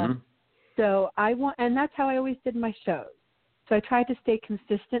stuff. So and that's how I always did my shows. So I tried to stay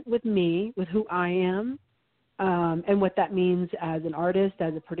consistent with me, with who I am, and what that means as an artist,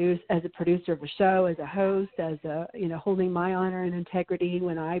 as a producer of a show, as a host, as holding my honor and integrity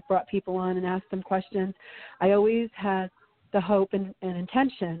when I brought people on and asked them questions. I always had the hope and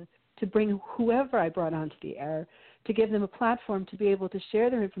intention to bring whoever I brought onto the air, to give them a platform to be able to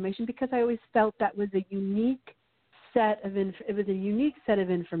share their information, because I always felt that was a unique set of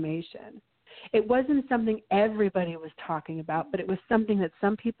information. It wasn't something everybody was talking about, but it was something that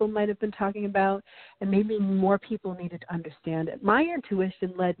some people might have been talking about, and maybe more people needed to understand it. My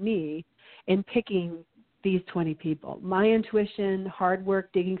intuition led me in picking these 20 people. My intuition, hard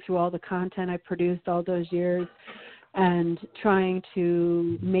work, digging through all the content I produced all those years, and trying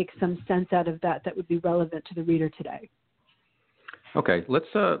to make some sense out of that would be relevant to the reader today. Okay, let's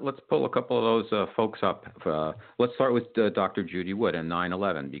pull a couple of those folks up. Let's start with Dr. Judy Wood and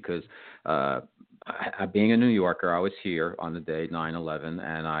 9/11, because being a New Yorker, I was here on the day 9/11,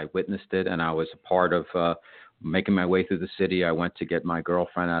 and I witnessed it, and I was a part of making my way through the city. I went to get my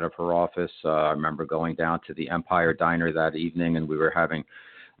girlfriend out of her office. I remember going down to the Empire Diner that evening, and we were having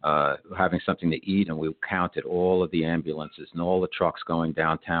something to eat, and we counted all of the ambulances and all the trucks going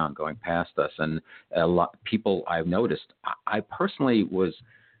downtown, going past us. And a lot of people I've noticed, I personally was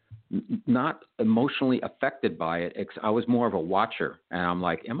not emotionally affected by it. I was more of a watcher, and I'm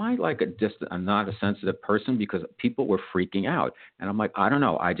like, am I like I'm not a sensitive person, because people were freaking out. And I'm like, I don't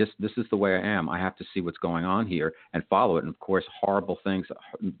know. This is the way I am. I have to see what's going on here and follow it. And of course, horrible things,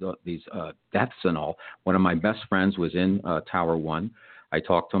 these deaths and all. One of my best friends was in Tower 1. I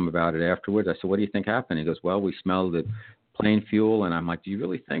talked to him about it afterwards. I said, what do you think happened? He goes, well, we smelled the plane fuel. And I'm like, do you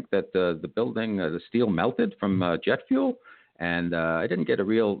really think that the building, the steel melted from jet fuel? And I didn't get a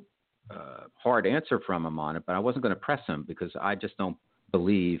real hard answer from him on it, but I wasn't going to press him, because I just don't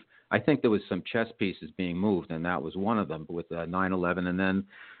believe. I think there was some chess pieces being moved, and that was one of them with 9/11. And then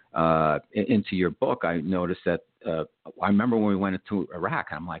into your book, I noticed that I remember when we went into Iraq,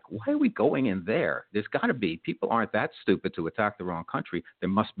 I'm like, why are we going in there? There's got to be. People aren't that stupid to attack the wrong country. There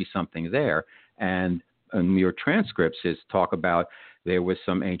must be something there. And your transcripts talk about there was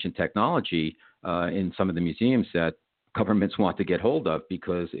some ancient technology in some of the museums that governments want to get hold of,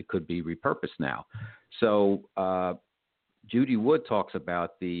 because it could be repurposed now. So Judy Wood talks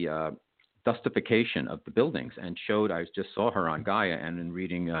about the dustification of the buildings, and I just saw her on Gaia, and in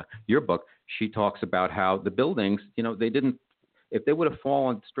reading your book, she talks about how the buildings, if they would have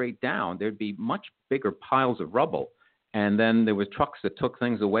fallen straight down, there'd be much bigger piles of rubble. And then there were trucks that took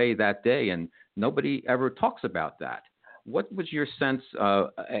things away that day, and nobody ever talks about that. What was your sense,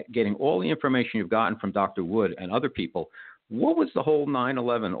 getting all the information you've gotten from Dr. Wood and other people, what was the whole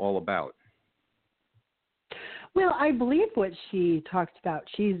 9/11 all about? Well, I believe what she talks about.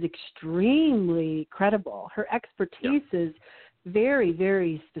 She's extremely credible. Her expertise is very,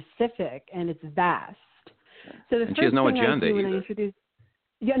 very specific, and it's vast. So the And first she has no thing agenda I do when I either. introduce,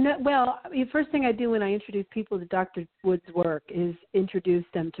 the first thing I do when I introduce people to Dr. Wood's work is introduce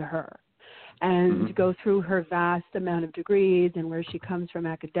them to her, and go through her vast amount of degrees and where she comes from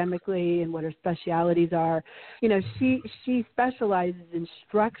academically and what her specialities are. You know, she specializes in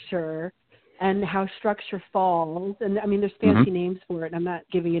structure and how structure falls. And I mean, there's fancy names for it, and I'm not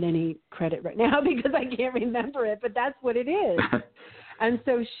giving it any credit right now because I can't remember it, but that's what it is. And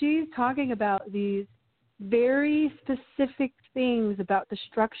so she's talking about these very specific things about the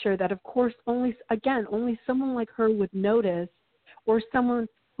structure that, of course, only someone like her would notice, or someone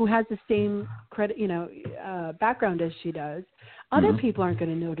who has the same background as she does. Other people aren't going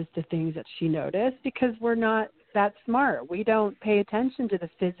to notice the things that she noticed because we're not that smart. We don't pay attention to the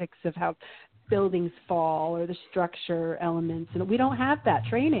physics of how buildings fall or the structure elements, and we don't have that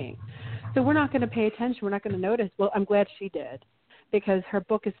training. So we're not going to pay attention. We're not going to notice. Well, I'm glad she did, because her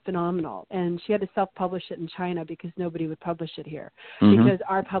book is phenomenal, and she had to self-publish it in China because nobody would publish it here, because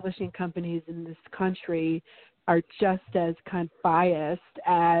our publishing companies in this country are just as kind of biased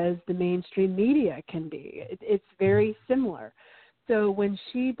as the mainstream media can be. It's very similar. So when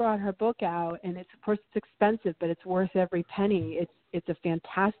she brought her book out, and of course it's expensive, but it's worth every penny. It's a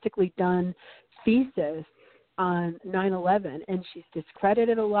fantastically done thesis on 9/11, and she's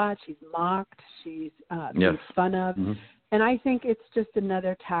discredited a lot. She's mocked. She's made fun of. And I think it's just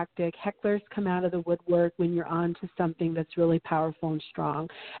another tactic. Hecklers come out of the woodwork when you're on to something that's really powerful and strong.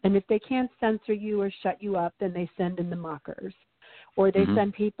 And if they can't censor you or shut you up, then they send in the mockers. Or they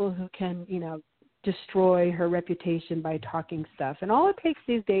send people who can, destroy her reputation by talking stuff. And all it takes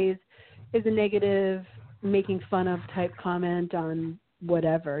these days is a negative, making fun of type comment on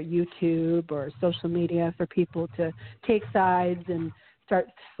whatever, YouTube or social media, for people to take sides and start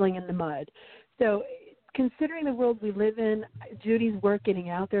slinging the mud. So considering the world we live in, Judy's work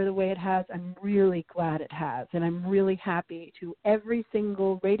getting out there the way it has, I'm really glad it has. And I'm really happy to every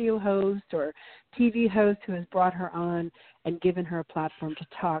single radio host or TV host who has brought her on and given her a platform to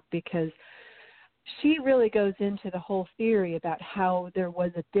talk, because she really goes into the whole theory about how there was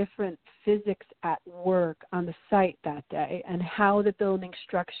a different physics at work on the site that day, and how the building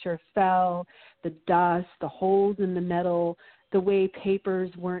structure fell, the dust, the holes in the metal, the way papers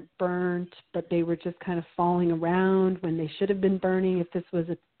weren't burnt, but they were just kind of falling around when they should have been burning if this was,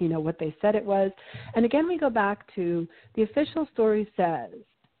 what they said it was. And again, we go back to the official story says,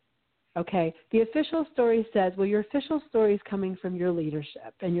 well, your official story is coming from your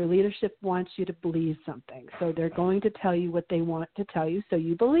leadership, and your leadership wants you to believe something. So they're going to tell you what they want to tell you, so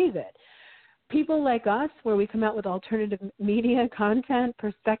you believe it. People like us, where we come out with alternative media content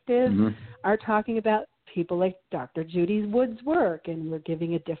perspectives, are talking about people like Dr. Judy Wood's work, and we're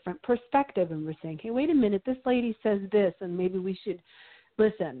giving a different perspective, and we're saying, hey, wait a minute, this lady says this, and maybe we should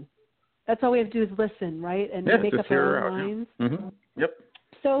listen. That's all we have to do is listen, right? And make up our own minds.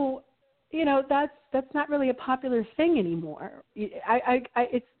 So, that's not really a popular thing anymore. This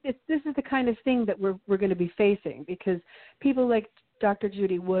is the kind of thing that we're going to be facing, because people like Dr.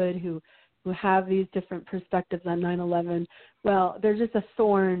 Judy Wood, who have these different perspectives on 9/11, well, they're just a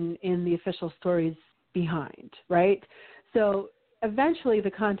thorn in the official stories behind, right? So eventually the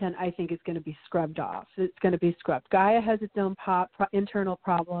content, I think, is going to be scrubbed off. It's going to be scrubbed. Gaia has its own internal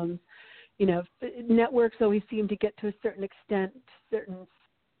problems. Networks always seem to get to a certain extent, certain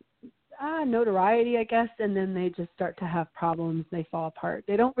notoriety, I guess, and then they just start to have problems. They fall apart.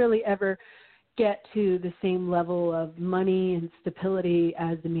 They don't really ever get to the same level of money and stability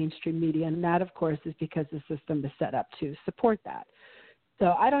as the mainstream media, and that, of course, is because the system is set up to support that.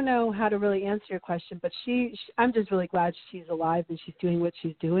 So I don't know how to really answer your question, but I'm just really glad she's alive and she's doing what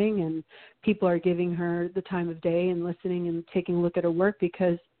she's doing, and people are giving her the time of day and listening and taking a look at her work,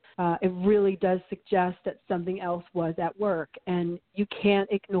 because it really does suggest that something else was at work, and you can't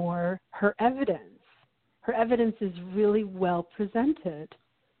ignore her evidence. Her evidence is really well presented.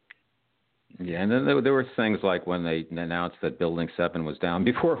 Yeah, and then there were things like when they announced that Building 7 was down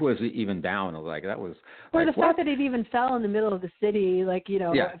before it was even down. Like, that was... Or like, the fact that it even fell in the middle of the city, in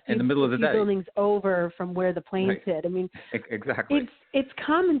the middle of the day. Buildings over from where the planes hit. I mean, exactly. It's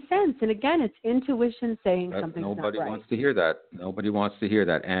common sense, and again, it's intuition saying something's not right. Nobody wants to hear that. Nobody wants to hear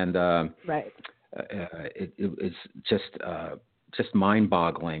that, and it's just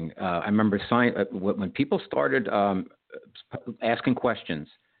mind-boggling. I remember when people started asking questions.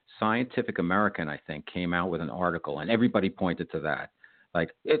 Scientific American, I think, came out with an article, and everybody pointed to that.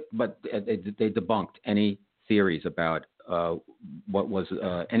 But they debunked any theories about what was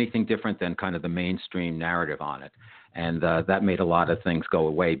anything different than kind of the mainstream narrative on it. And that made a lot of things go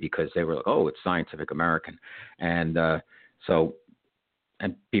away because they were like, oh, it's Scientific American. And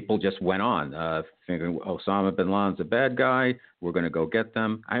and people just went on thinking Osama bin Laden's a bad guy. We're going to go get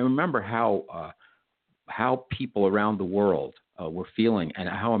them. I remember how people around the world were feeling and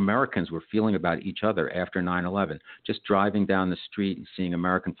how Americans were feeling about each other after 9/11. Just driving down the street and seeing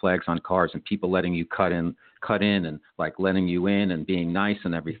American flags on cars and people letting you cut in and like letting you in and being nice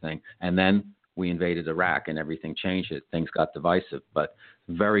and everything. And then we invaded Iraq and everything changed. Things got divisive, but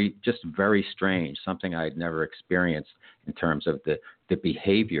very strange, something I had never experienced in terms of the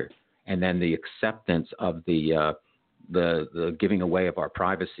behavior and then the acceptance of the giving away of our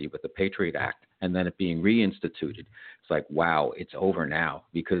privacy with the Patriot Act and then it being reinstituted. It's like, wow, it's over now.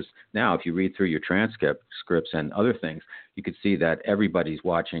 Because now if you read through your transcripts and other things, you could see that everybody's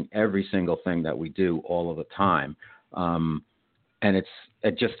watching every single thing that we do all of the time. And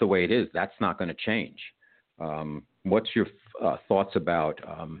it's just the way it is. That's not going to change. What's your thoughts about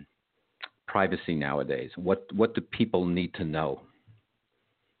privacy nowadays? What do people need to know?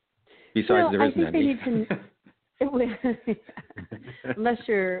 Besides, there isn't any. Unless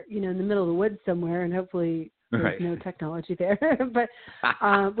you're, in the middle of the woods somewhere, and hopefully there's no technology there. But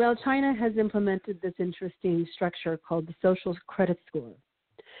China has implemented this interesting structure called the social credit score.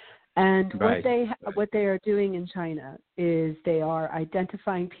 And what they are doing in China is they are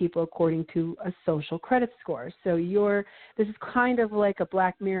identifying people according to a social credit score. So this is kind of like a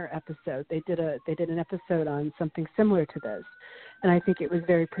Black Mirror episode. They did an episode on something similar to this, and I think it was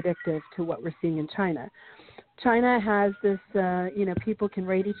very predictive to what we're seeing in China. China has this, people can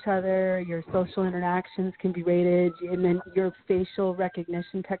rate each other, your social interactions can be rated, and then your facial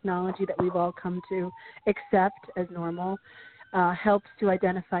recognition technology that we've all come to accept as normal helps to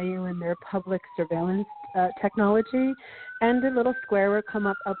identify you in their public surveillance technology. And a little square will come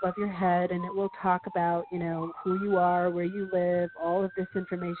up above your head, and it will talk about, who you are, where you live. All of this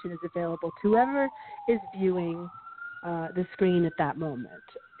information is available to whoever is viewing the screen at that moment.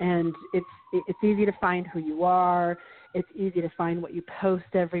 And it's easy to find who you are. It's easy to find what you post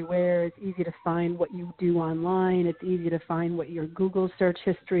everywhere. It's easy to find what you do online. It's easy to find what your Google search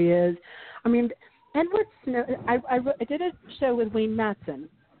history is. I mean, Edward Snowden, I did a show with Wayne Matson.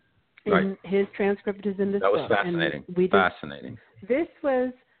 And his transcript is in this book. That was fascinating. Fascinating. This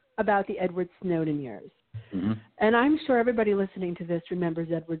was about the Edward Snowden years. Mm-hmm. And I'm sure everybody listening to this remembers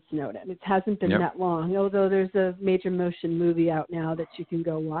Edward Snowden. It hasn't been that long, although there's a major motion movie out now that you can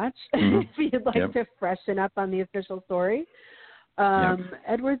go watch if you'd like to freshen up on the official story.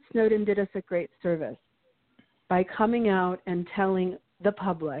 Edward Snowden did us a great service by coming out and telling the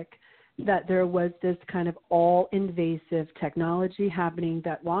public that there was this kind of all-invasive technology happening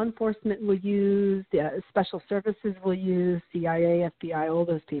that law enforcement will use, special services will use, CIA, FBI, all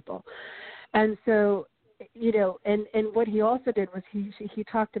those people. And so, and what he also did was he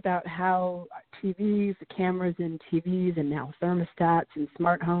talked about how TVs, the cameras in TVs, and now thermostats and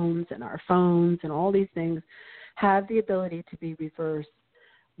smart homes and our phones and all these things have the ability to be reverse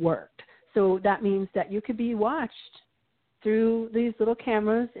worked. So that means that you could be watched through these little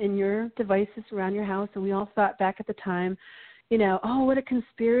cameras in your devices around your house. And we all thought back at the time, oh, what a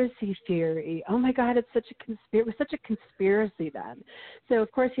conspiracy theory. Oh, my God, it was such a conspiracy then. So,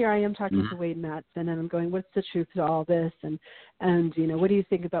 of course, here I am talking to Wade Matson, and I'm going, what's the truth to all this? And what do you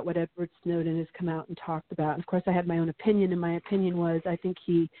think about what Edward Snowden has come out and talked about? And, of course, I had my own opinion, and my opinion was I think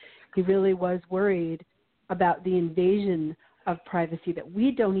he really was worried about the invasion of privacy that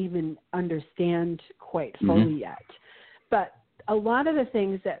we don't even understand quite fully yet. But a lot of the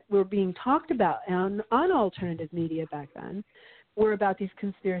things that were being talked about on alternative media back then were about these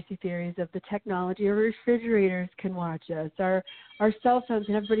conspiracy theories of the technology. Our refrigerators can watch us, our cell phones,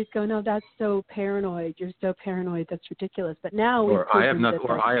 and everybody's going, "No, that's so paranoid. You're so paranoid. That's ridiculous." But now, I have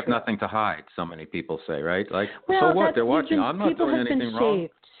nothing to hide. So many people say, right? Like, so what? They're watching. I'm not doing anything wrong.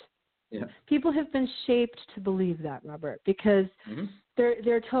 Yeah. People have been shaped to believe that, Robert, because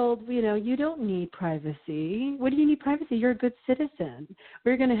they're told, you don't need privacy. What do you need privacy? You're a good citizen.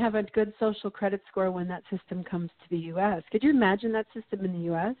 We're going to have a good social credit score when that system comes to the U.S. Could you imagine that system in the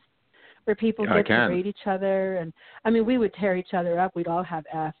U.S. where people get to rate each other? And I mean, we would tear each other up. We'd all have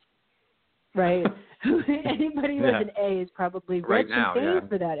Fs, right? Anybody with an A is probably rich and paying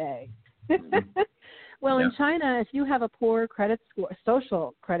for that A. Well, in China, if you have a poor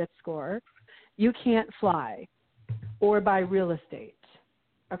social credit score, you can't fly or buy real estate.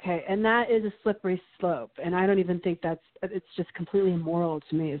 Okay, and that is a slippery slope, and I don't even think it's just completely immoral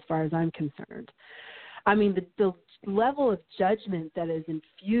to me as far as I'm concerned. I mean, the level of judgment that is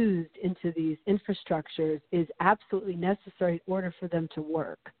infused into these infrastructures is absolutely necessary in order for them to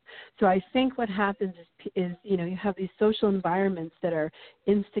work. So I think what happens is you have these social environments that are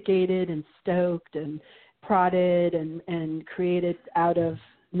instigated and stoked and prodded and created out of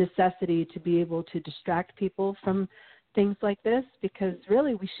necessity to be able to distract people from things like this, because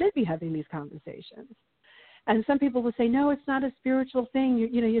really we should be having these conversations. And some people will say, no, it's not a spiritual thing.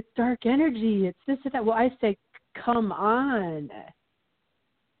 It's dark energy. It's this and that. Well, I say, come on.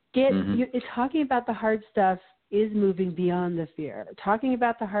 Talking about the hard stuff is moving beyond the fear. Talking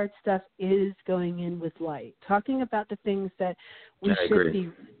about the hard stuff is going in with light. Talking about the things that we should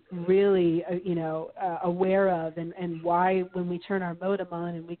be really, aware of, and why when we turn our modem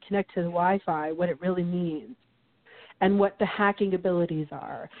on and we connect to the Wi-Fi, what it really means, and what the hacking abilities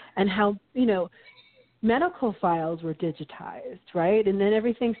are, and how, medical files were digitized, right? And then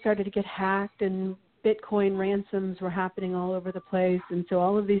everything started to get hacked, and Bitcoin ransoms were happening all over the place. And so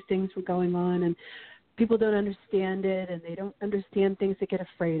all of these things were going on, and people don't understand it, and they don't understand things, they get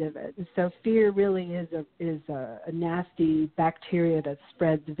afraid of it. And so fear really is a nasty bacteria that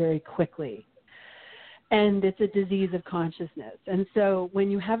spreads very quickly. And it's a disease of consciousness. And so when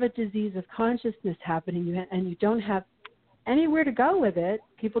you have a disease of consciousness happening and you don't have anywhere to go with it,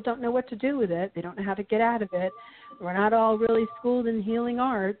 people don't know what to do with it, they don't know how to get out of it. We're not all really schooled in healing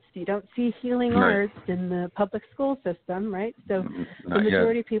arts. You don't see healing arts in the public school system, right? So the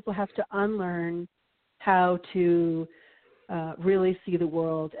majority of people have to unlearn how to really see the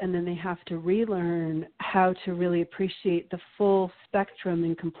world, and then they have to relearn how to really appreciate the full spectrum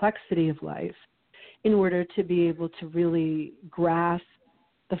and complexity of life in order to be able to really grasp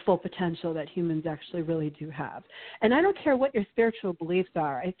the full potential that humans actually really do have. And I don't care what your spiritual beliefs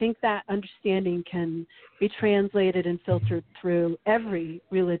are. I think that understanding can be translated and filtered through every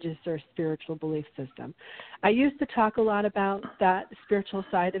religious or spiritual belief system. I used to talk a lot about that spiritual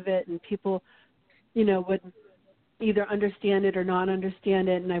side of it, and people, would either understand it or not understand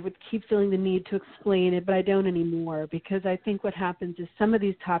it, and I would keep feeling the need to explain it, but I don't anymore, because I think what happens is some of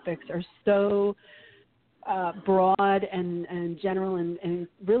these topics are so broad and general and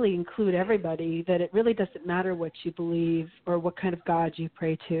really include everybody that it really doesn't matter what you believe or what kind of God you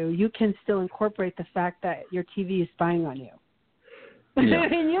pray to. You can still incorporate the fact that your TV is spying on you. Yeah.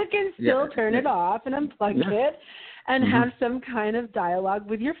 And you can still turn it off and unplug it and have some kind of dialogue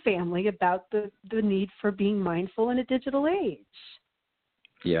with your family about the need for being mindful in a digital age.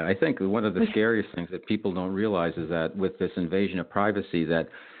 Yeah, I think one of the scariest things that people don't realize is that with this invasion of privacy, that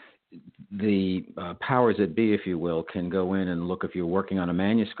the powers that be, if you will, can go in and look if you're working on a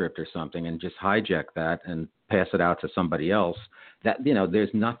manuscript or something and just hijack that and pass it out to somebody else. That, there's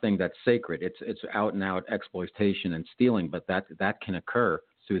nothing that's sacred. It's out and out exploitation and stealing, but that can occur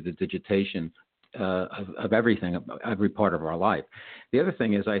through the digitation of everything, every part of our life. The other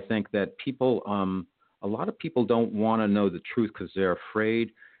thing is, I think that people, a lot of people don't want to know the truth because they're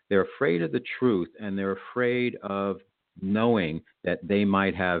afraid. They're afraid of the truth, and they're afraid of knowing that they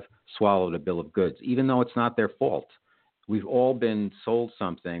might have swallowed a bill of goods, even though it's not their fault. We've all been sold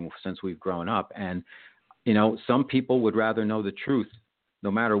something since we've grown up, and some people would rather know the truth,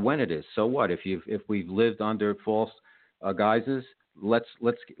 no matter when it is. So what if we've lived under false guises? Let's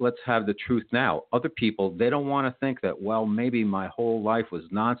have the truth now. Other people, they don't want to think that, well, maybe my whole life was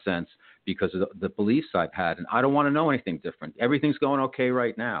nonsense because of the beliefs I've had, and I don't want to know anything different. Everything's going okay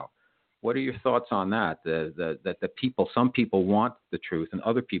right now. What are your thoughts on that? Some people want the truth, and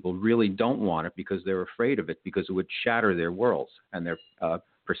other people really don't want it because they're afraid of it, because it would shatter their worlds and their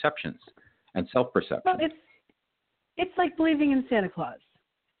perceptions and self-perception. Well, it's like believing in Santa Claus.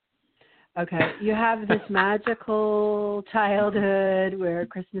 Okay, you have this magical childhood where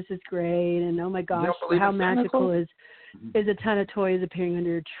Christmas is great, and oh my gosh, how magical is a ton of toys appearing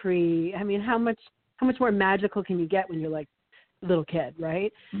under a tree. I mean, how much more magical can you get when you're like little kid,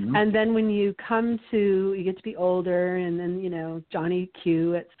 right? Mm-hmm. And then when you get to be older, and then, Johnny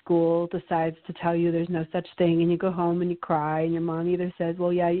Q at school decides to tell you there's no such thing, and you go home and you cry, and your mom either says,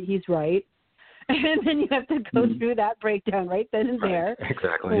 well, yeah, he's right. And then you have to go through that breakdown right then and there.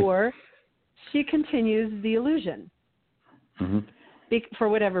 Exactly. Or she continues the illusion for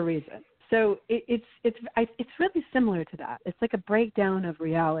whatever reason. So it's really similar to that. It's like a breakdown of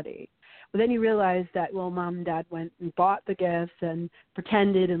reality. But then you realize that, well, mom and dad went and bought the gifts and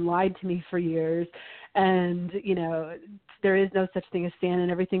pretended and lied to me for years. And, there is no such thing as Santa,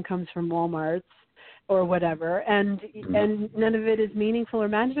 and everything comes from Walmart's or whatever. And none of it is meaningful or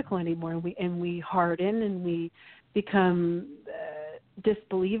magical anymore. And we harden and we become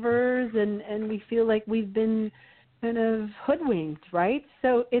disbelievers, and we feel like we've been kind of hoodwinked, right?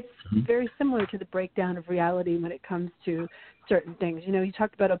 So it's very similar to the breakdown of reality when it comes to certain things. You know, you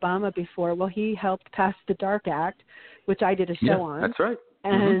talked about Obama before. Well, he helped pass the DARK Act, which I did a show on. That's right.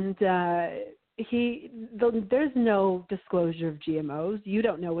 And there's no disclosure of GMOs. You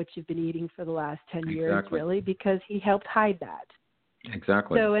don't know what you've been eating for the last 10 years, really, because he helped hide that.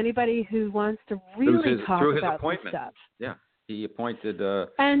 Exactly. So anybody who wants to really talk about this stuff. Yeah, he appointed. Go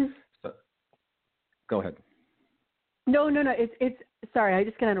ahead. No. It's sorry. I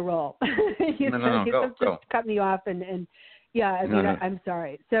just got on a roll. Go. Just cut me off and yeah. I mean, I'm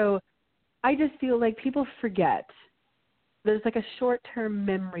sorry. So I just feel like people forget. There's like a short-term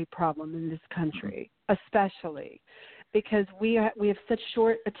memory problem in this country, especially because we have such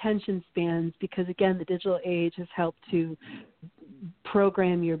short attention spans. Because again, the digital age has helped to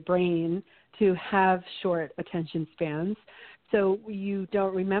program your brain to have short attention spans. So you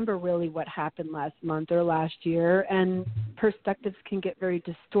don't remember really what happened last month or last year, and perspectives can get very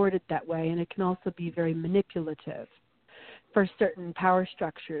distorted that way, and it can also be very manipulative for certain power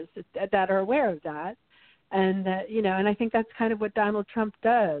structures that are aware of that. And that, you know, and I think that's kind of what Donald Trump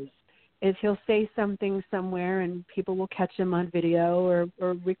does, is he'll say something somewhere and people will catch him on video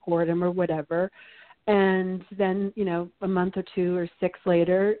or record him or whatever. And then, you know, a month or 2 or 6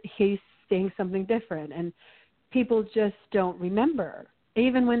 later, he's saying something different. And people just don't remember.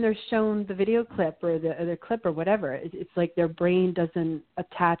 Even when they're shown the video clip or the clip or whatever, it's like their brain doesn't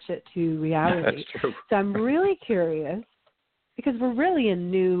attach it to reality. That's true. So I'm really curious, because we're really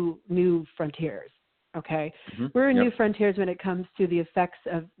in new frontiers. Okay, we're in new frontiers when it comes to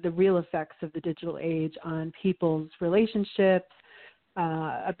the real effects of the digital age on people's relationships,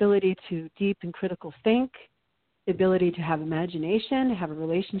 ability to deep and critical think, ability to have imagination, to have a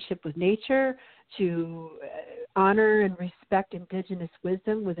relationship with nature, to honor and respect indigenous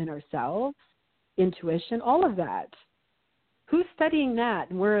wisdom within ourselves, intuition, all of that. Who's studying that,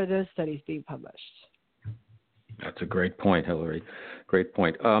 and where are those studies being published? That's a great point, Hillary. Great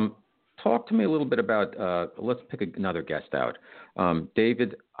point. Talk to me a little bit about, let's pick another guest out,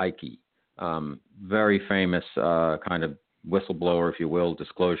 David Icke, very famous kind of whistleblower, if you will,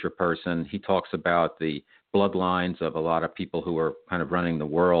 disclosure person. He talks about the bloodlines of a lot of people who are kind of running the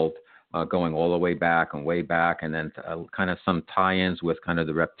world, going all the way back, and then kind of some tie-ins with kind of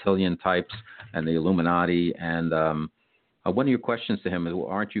the reptilian types and the Illuminati. And one of your questions to him is, well,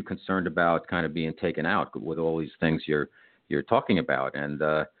 aren't you concerned about kind of being taken out with all these things you're talking about?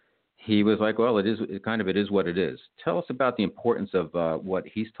 And he was like, well, it is what it is. Tell us about the importance of what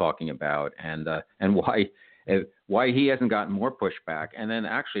he's talking about and why he hasn't gotten more pushback. And then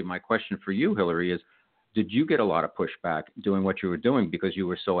actually my question for you, Hillary, is did you get a lot of pushback doing what you were doing because you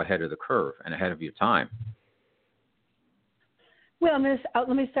were so ahead of the curve and ahead of your time? Well,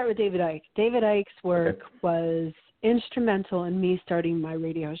 let me start with David Icke. David Icke's work was instrumental in me starting my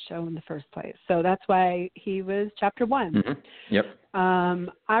radio show in the first place. So that's why he was chapter 1. Mm-hmm. Yep.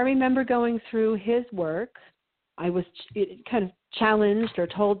 I remember going through his work. I was kind of challenged or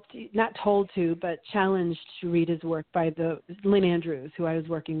challenged to read his work by Lynn Andrews, who I was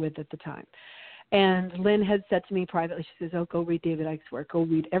working with at the time. And Lynn had said to me privately, she says, go read David Icke's work. Go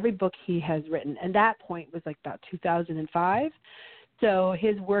read every book he has written. And that point was like about 2005. So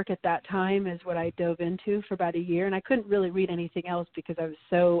his work at that time is what I dove into for about a year. And I couldn't really read anything else because I was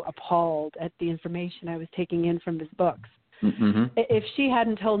so appalled at the information I was taking in from his books. Mm-hmm. If she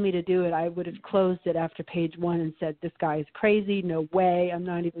hadn't told me to do it, I would have closed it after page 1 and said, this guy is crazy. No way. I'm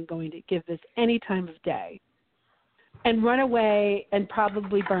not even going to give this any time of day. And run away and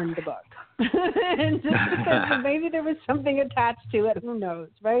probably burn the book. And just because maybe there was something attached to it. Who knows,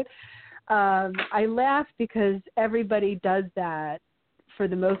 right? I laugh because everybody does that for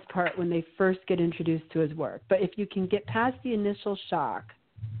the most part when they first get introduced to his work. But if you can get past the initial shock,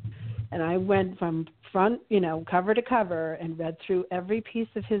 and I went from front, cover to cover and read through every piece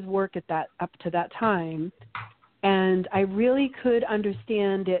of his work up to that time, and I really could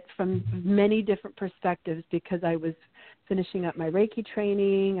understand it from many different perspectives because I was finishing up my Reiki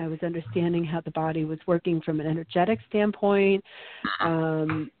training. I was understanding how the body was working from an energetic standpoint.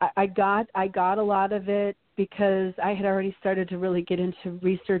 I got a lot of it because I had already started to really get into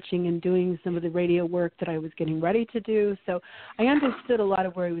researching and doing some of the radio work that I was getting ready to do. So I understood a lot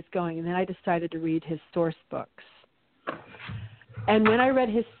of where he was going. And then I decided to read his source books. And when I read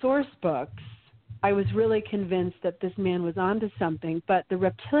his source books, I was really convinced that this man was onto something, but the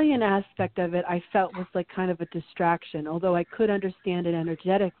reptilian aspect of it I felt was like kind of a distraction, although I could understand it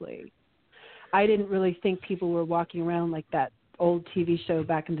energetically. I didn't really think people were walking around like that old TV show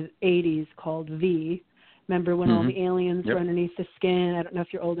back in the 80s called V, Remember when all the aliens Yep. were underneath the skin? I don't know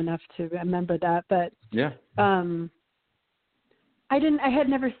if you're old enough to remember that, but Yeah. I had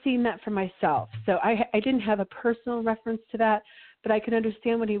never seen that for myself. So I didn't have a personal reference to that, but I could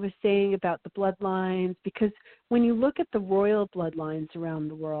understand what he was saying about the bloodlines, because when you look at the royal bloodlines around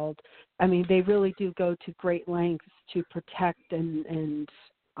the world, I mean, they really do go to great lengths to protect and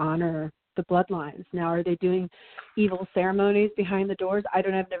honor the bloodlines. Now, are they doing evil ceremonies behind the doors? I've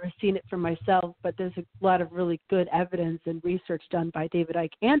never seen it for myself, but there's a lot of really good evidence and research done by David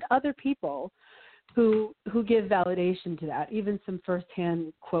Icke and other people who give validation to that, even some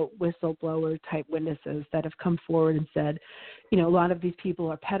firsthand, quote, whistleblower type witnesses that have come forward and said, a lot of these people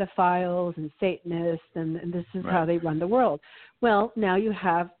are pedophiles and Satanists, and this is how they run the world. Well, now you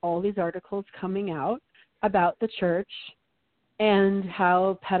have all these articles coming out about the church and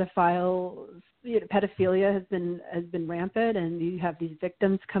how pedophilia has been rampant, and you have these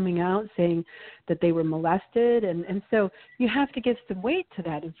victims coming out saying that they were molested, and so you have to give some weight to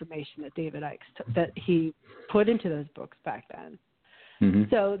that information that David Icke that he put into those books back then.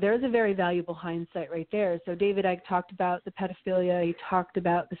 So there's a very valuable hindsight right there. So David Icke talked about the pedophilia, he talked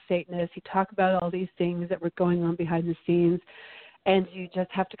about the Satanists, he talked about all these things that were going on behind the scenes, and you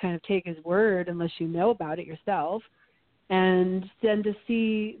just have to kind of take his word unless you know about it yourself. And then to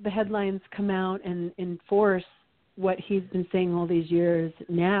see the headlines come out and enforce what he's been saying all these years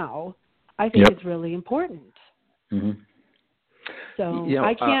now, I think it's really important. So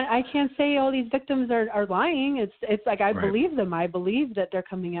I can't say all these victims are lying. It's like I believe them. I believe that they're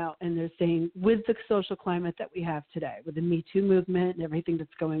coming out and they're saying, with the social climate that we have today, with the Me Too movement and everything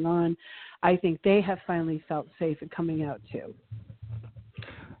that's going on, I think they have finally felt safe in coming out too.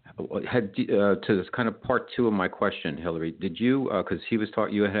 To this kind of part two of my question, Hillary, did you, because he was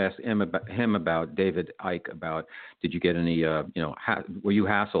talking, you had asked him about David Icke about, did you get any, were you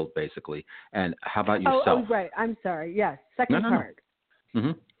hassled basically? And how about yourself? Oh, right. I'm sorry. Yes. Second part.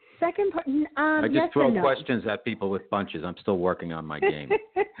 No. Second part. I just yes throw questions at people with bunches. I'm still working on my game.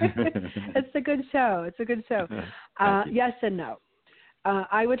 It's a good show. Yes and no.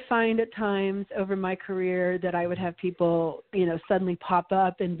 I would find at times over my career that I would have people, suddenly pop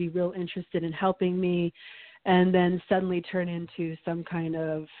up and be real interested in helping me, and then suddenly turn into some kind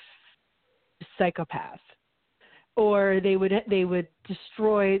of psychopath. Or they would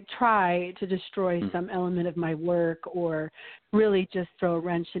try to destroy some element of my work, or really just throw a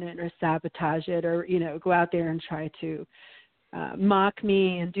wrench in it or sabotage it, or, go out there and try to mock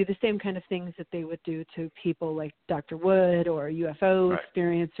me and do the same kind of things that they would do to people like Dr. Wood or UFO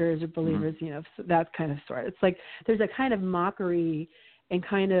experiencers or believers, so that kind of sort. It's like there's a kind of mockery and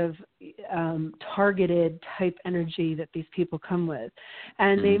kind of targeted type energy that these people come with.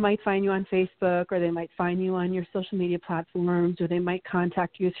 And they might find you on Facebook, or they might find you on your social media platforms, or they might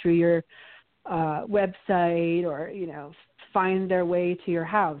contact you through your website, or, find their way to your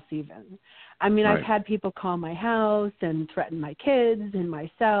house even. I mean, I've had people call my house and threaten my kids and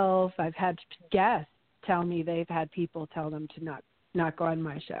myself. I've had guests tell me they've had people tell them to not go on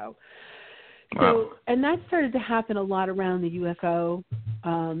my show. So, and that started to happen a lot around the UFO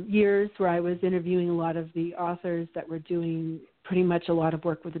years, where I was interviewing a lot of the authors that were doing pretty much a lot of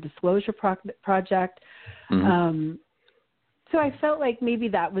work with the Disclosure Project. So I felt like maybe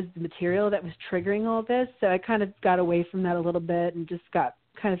that was the material that was triggering all this. So I kind of got away from that a little bit and just got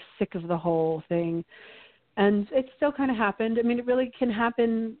kind of sick of the whole thing. And it still kind of happened. I mean, it really can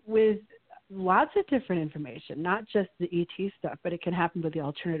happen with lots of different information, not just the ET stuff, but it can happen with the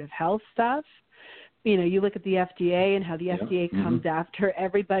alternative health stuff. You look at the FDA and how the FDA comes after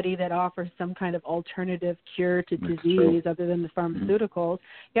everybody that offers some kind of alternative cure to disease other than the pharmaceuticals.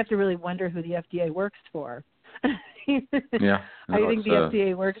 You have to really wonder who the FDA works for. I think the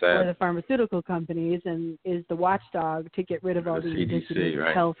FDA works for the pharmaceutical companies and is the watchdog to get rid of all the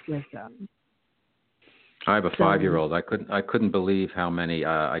indigenous health wisdom. I have a 5-year-old. I couldn't believe how many.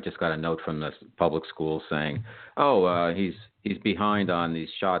 I just got a note from this public school saying, he's behind on these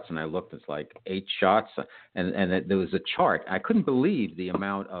shots, and I looked. It's like 8 shots, and there was a chart. I couldn't believe the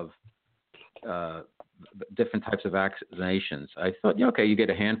amount of different types of vaccinations. I thought, you get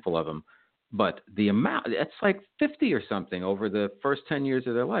a handful of them. But the amount, it's like 50 or something over the first 10 years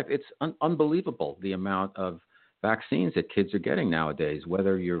of their life. It's unbelievable, the amount of vaccines that kids are getting nowadays,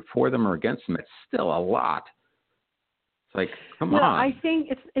 whether you're for them or against them. It's still a lot. It's like, come on. I think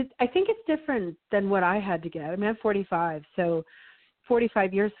it's different than what I had to get. I mean, I'm 45, so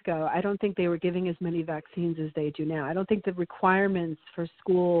 45 years ago, I don't think they were giving as many vaccines as they do now. I don't think the requirements for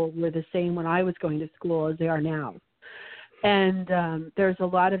school were the same when I was going to school as they are now. And there's a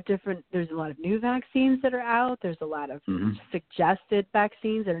lot of new vaccines that are out. There's a lot of suggested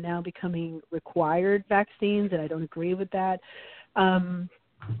vaccines that are now becoming required vaccines, and I don't agree with that.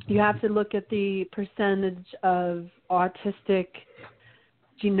 You have to look at the percentage of autistic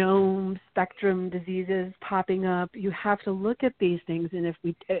genome spectrum diseases popping up. You have to look at these things, and if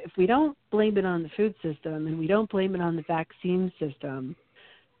we don't blame it on the food system and we don't blame it on the vaccine system,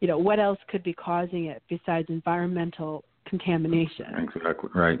 what else could be causing it besides environmental contamination? Exactly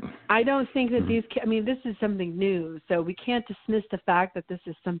right. I don't think that this is something new, so we can't dismiss the fact that this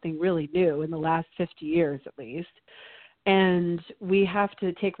is something really new in the last 50 years at least. And we have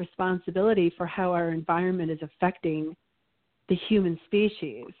to take responsibility for how our environment is affecting the human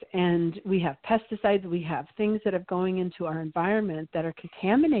species. And we have pesticides, we have things that are going into our environment that are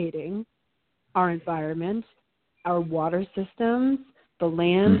contaminating our environment, our water systems, the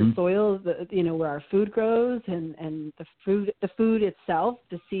land, the soil, where our food grows, and the food itself,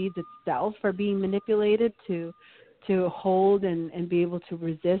 the seeds itself are being manipulated to hold and be able to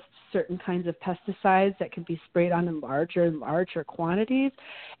resist certain kinds of pesticides that can be sprayed on in larger and larger quantities.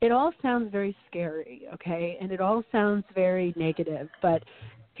 It all sounds very scary, okay? And it all sounds very negative. But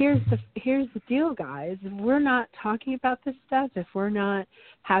here's the deal, guys. If we're not talking about this stuff, if we're not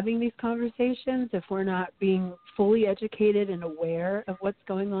having these conversations, if we're not being fully educated and aware of what's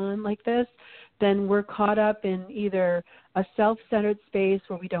going on like this, then we're caught up in either a self-centered space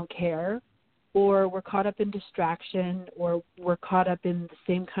where we don't care, or we're caught up in distraction, or we're caught up in the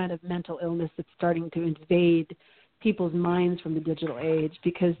same kind of mental illness that's starting to invade people's minds from the digital age,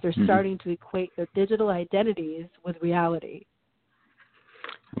 because they're starting to equate their digital identities with reality.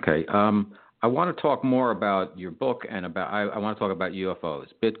 Okay. I want to talk more about your book and I want to talk about UFOs,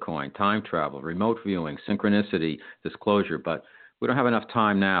 Bitcoin, time travel, remote viewing, synchronicity, disclosure, but we don't have enough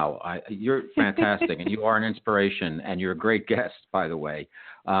time now. You're fantastic, and you are an inspiration, and you're a great guest, by the way.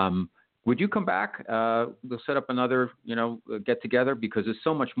 Would you come back? We'll set up another, get together, because there's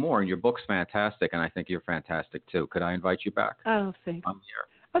so much more, and your book's fantastic, and I think you're fantastic too. Could I invite you back? Oh, thanks. I'm here.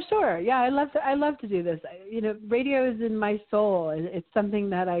 Oh, sure. Yeah, I love to do this. Radio is in my soul, and it's something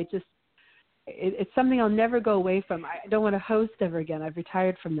that it's something I'll never go away from. I don't want to host ever again. I've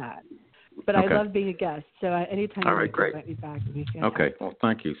retired from that. But okay. I love being a guest, so anytime you invite me back, it'd be fantastic. Okay, well,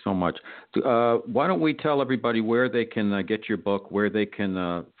 thank you so much. Why don't we tell everybody where they can get your book, where they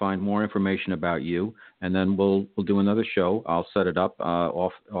can find more information about you, and then we'll do another show. I'll set it up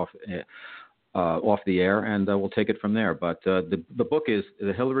off the air, and we'll take it from there. But the book is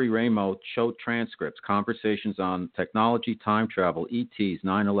The Hillary Raimo Show Transcripts, Conversations on Technology, Time Travel, ETs,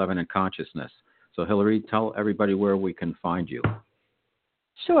 9/11, and Consciousness. So, Hillary, tell everybody where we can find you.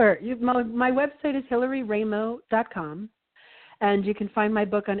 Sure. My website is hillaryraimo.com, and you can find my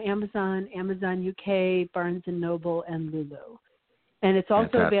book on Amazon, Amazon UK, Barnes & Noble, and Lulu. And it's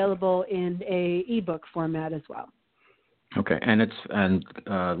also available in a ebook format as well. Okay, and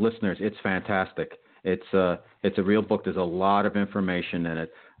listeners, it's fantastic. It's a real book. There's a lot of information in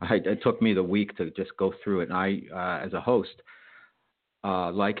it. It took me the week to just go through it. And I, as a host,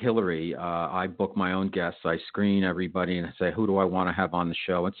 like Hillary, I book my own guests. I screen everybody and say, who do I want to have on the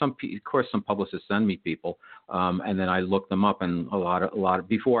show? And of course, some publicists send me people, and then I look them up. And a lot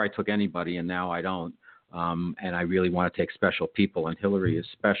before I took anybody, and now I don't. And I really want to take special people, and Hillary is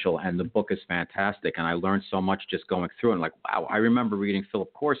special, and the book is fantastic. And I learned so much just going through it. And wow, I remember reading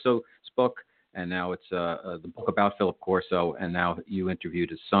Philip Corso's book, and now it's the book about Philip Corso, and now you interviewed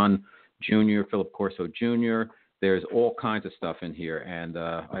his son, Junior, Philip Corso Jr. There's all kinds of stuff in here, and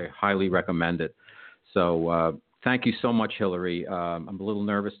I highly recommend it. So thank you so much, Hillary. I'm a little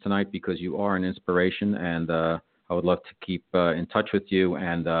nervous tonight because you are an inspiration, and I would love to keep in touch with you,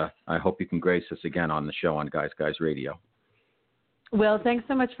 and I hope you can grace us again on the show on Guys Radio. Well, thanks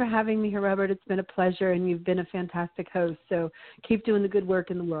so much for having me here, Robert. It's been a pleasure, and you've been a fantastic host. So keep doing the good work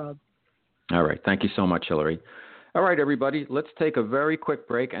in the world. All right. Thank you so much, Hillary. All right, everybody. Let's take a very quick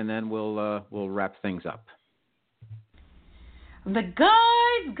break, and then we'll wrap things up. The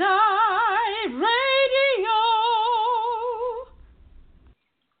Guys Radio.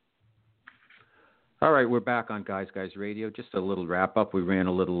 All right, we're back on Guys Radio. Just a little wrap up. We ran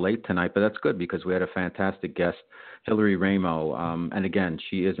a little late tonight, but that's good because we had a fantastic guest, Hillary Raimo. And again,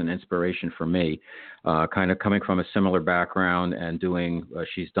 she is an inspiration for me, kind of coming from a similar background and doing,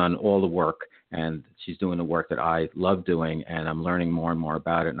 she's done all the work, and she's doing the work that I love doing, and I'm learning more and more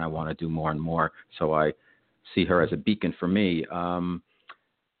about it, and I want to do more and more. So I see her as a beacon for me.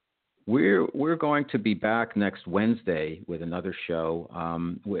 We're going to be back next Wednesday with another show.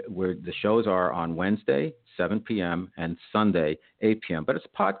 Where the shows are on Wednesday, 7 p.m. and Sunday, 8 p.m. But it's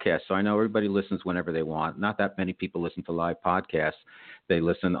a podcast, so I know everybody listens whenever they want. Not that many people listen to live podcasts. They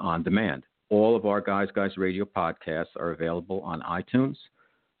listen on demand. All of our Guys Radio podcasts are available on iTunes,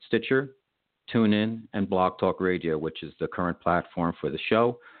 Stitcher, TuneIn, and Blog Talk Radio, which is the current platform for the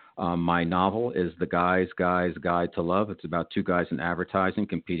show. My novel is The Guy's Guide to Love. It's about two guys in advertising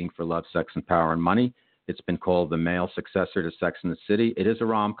competing for love, sex, and power and money. It's been called the male successor to Sex and the City. It is a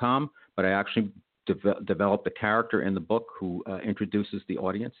rom-com, but I actually developed a character in the book who introduces the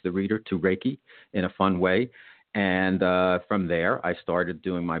audience, the reader, to Reiki in a fun way. And from there, I started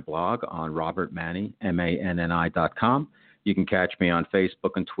doing my blog on robertmanni.com. You can catch me on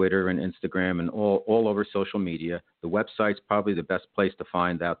Facebook and Twitter and Instagram and all over social media. The website's probably the best place to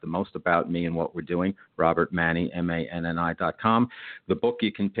find out the most about me and what we're doing, robertmanni.com. The book,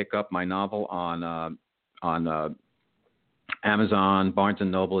 you can pick up my novel on Amazon, Barnes &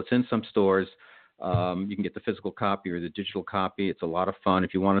 Noble. It's in some stores. You can get the physical copy or the digital copy. It's a lot of fun.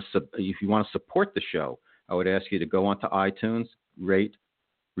 If you want to support the show, I would ask you to go onto iTunes, rate,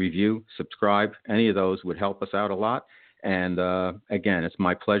 review, subscribe. Any of those would help us out a lot. And again, it's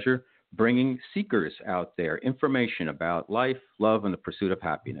my pleasure bringing seekers out there information about life, love, and the pursuit of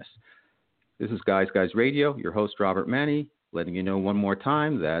happiness. This is Guys Radio, your host, Robert Manni, letting you know one more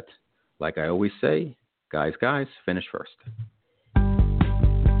time that, like I always say, guys, finish first.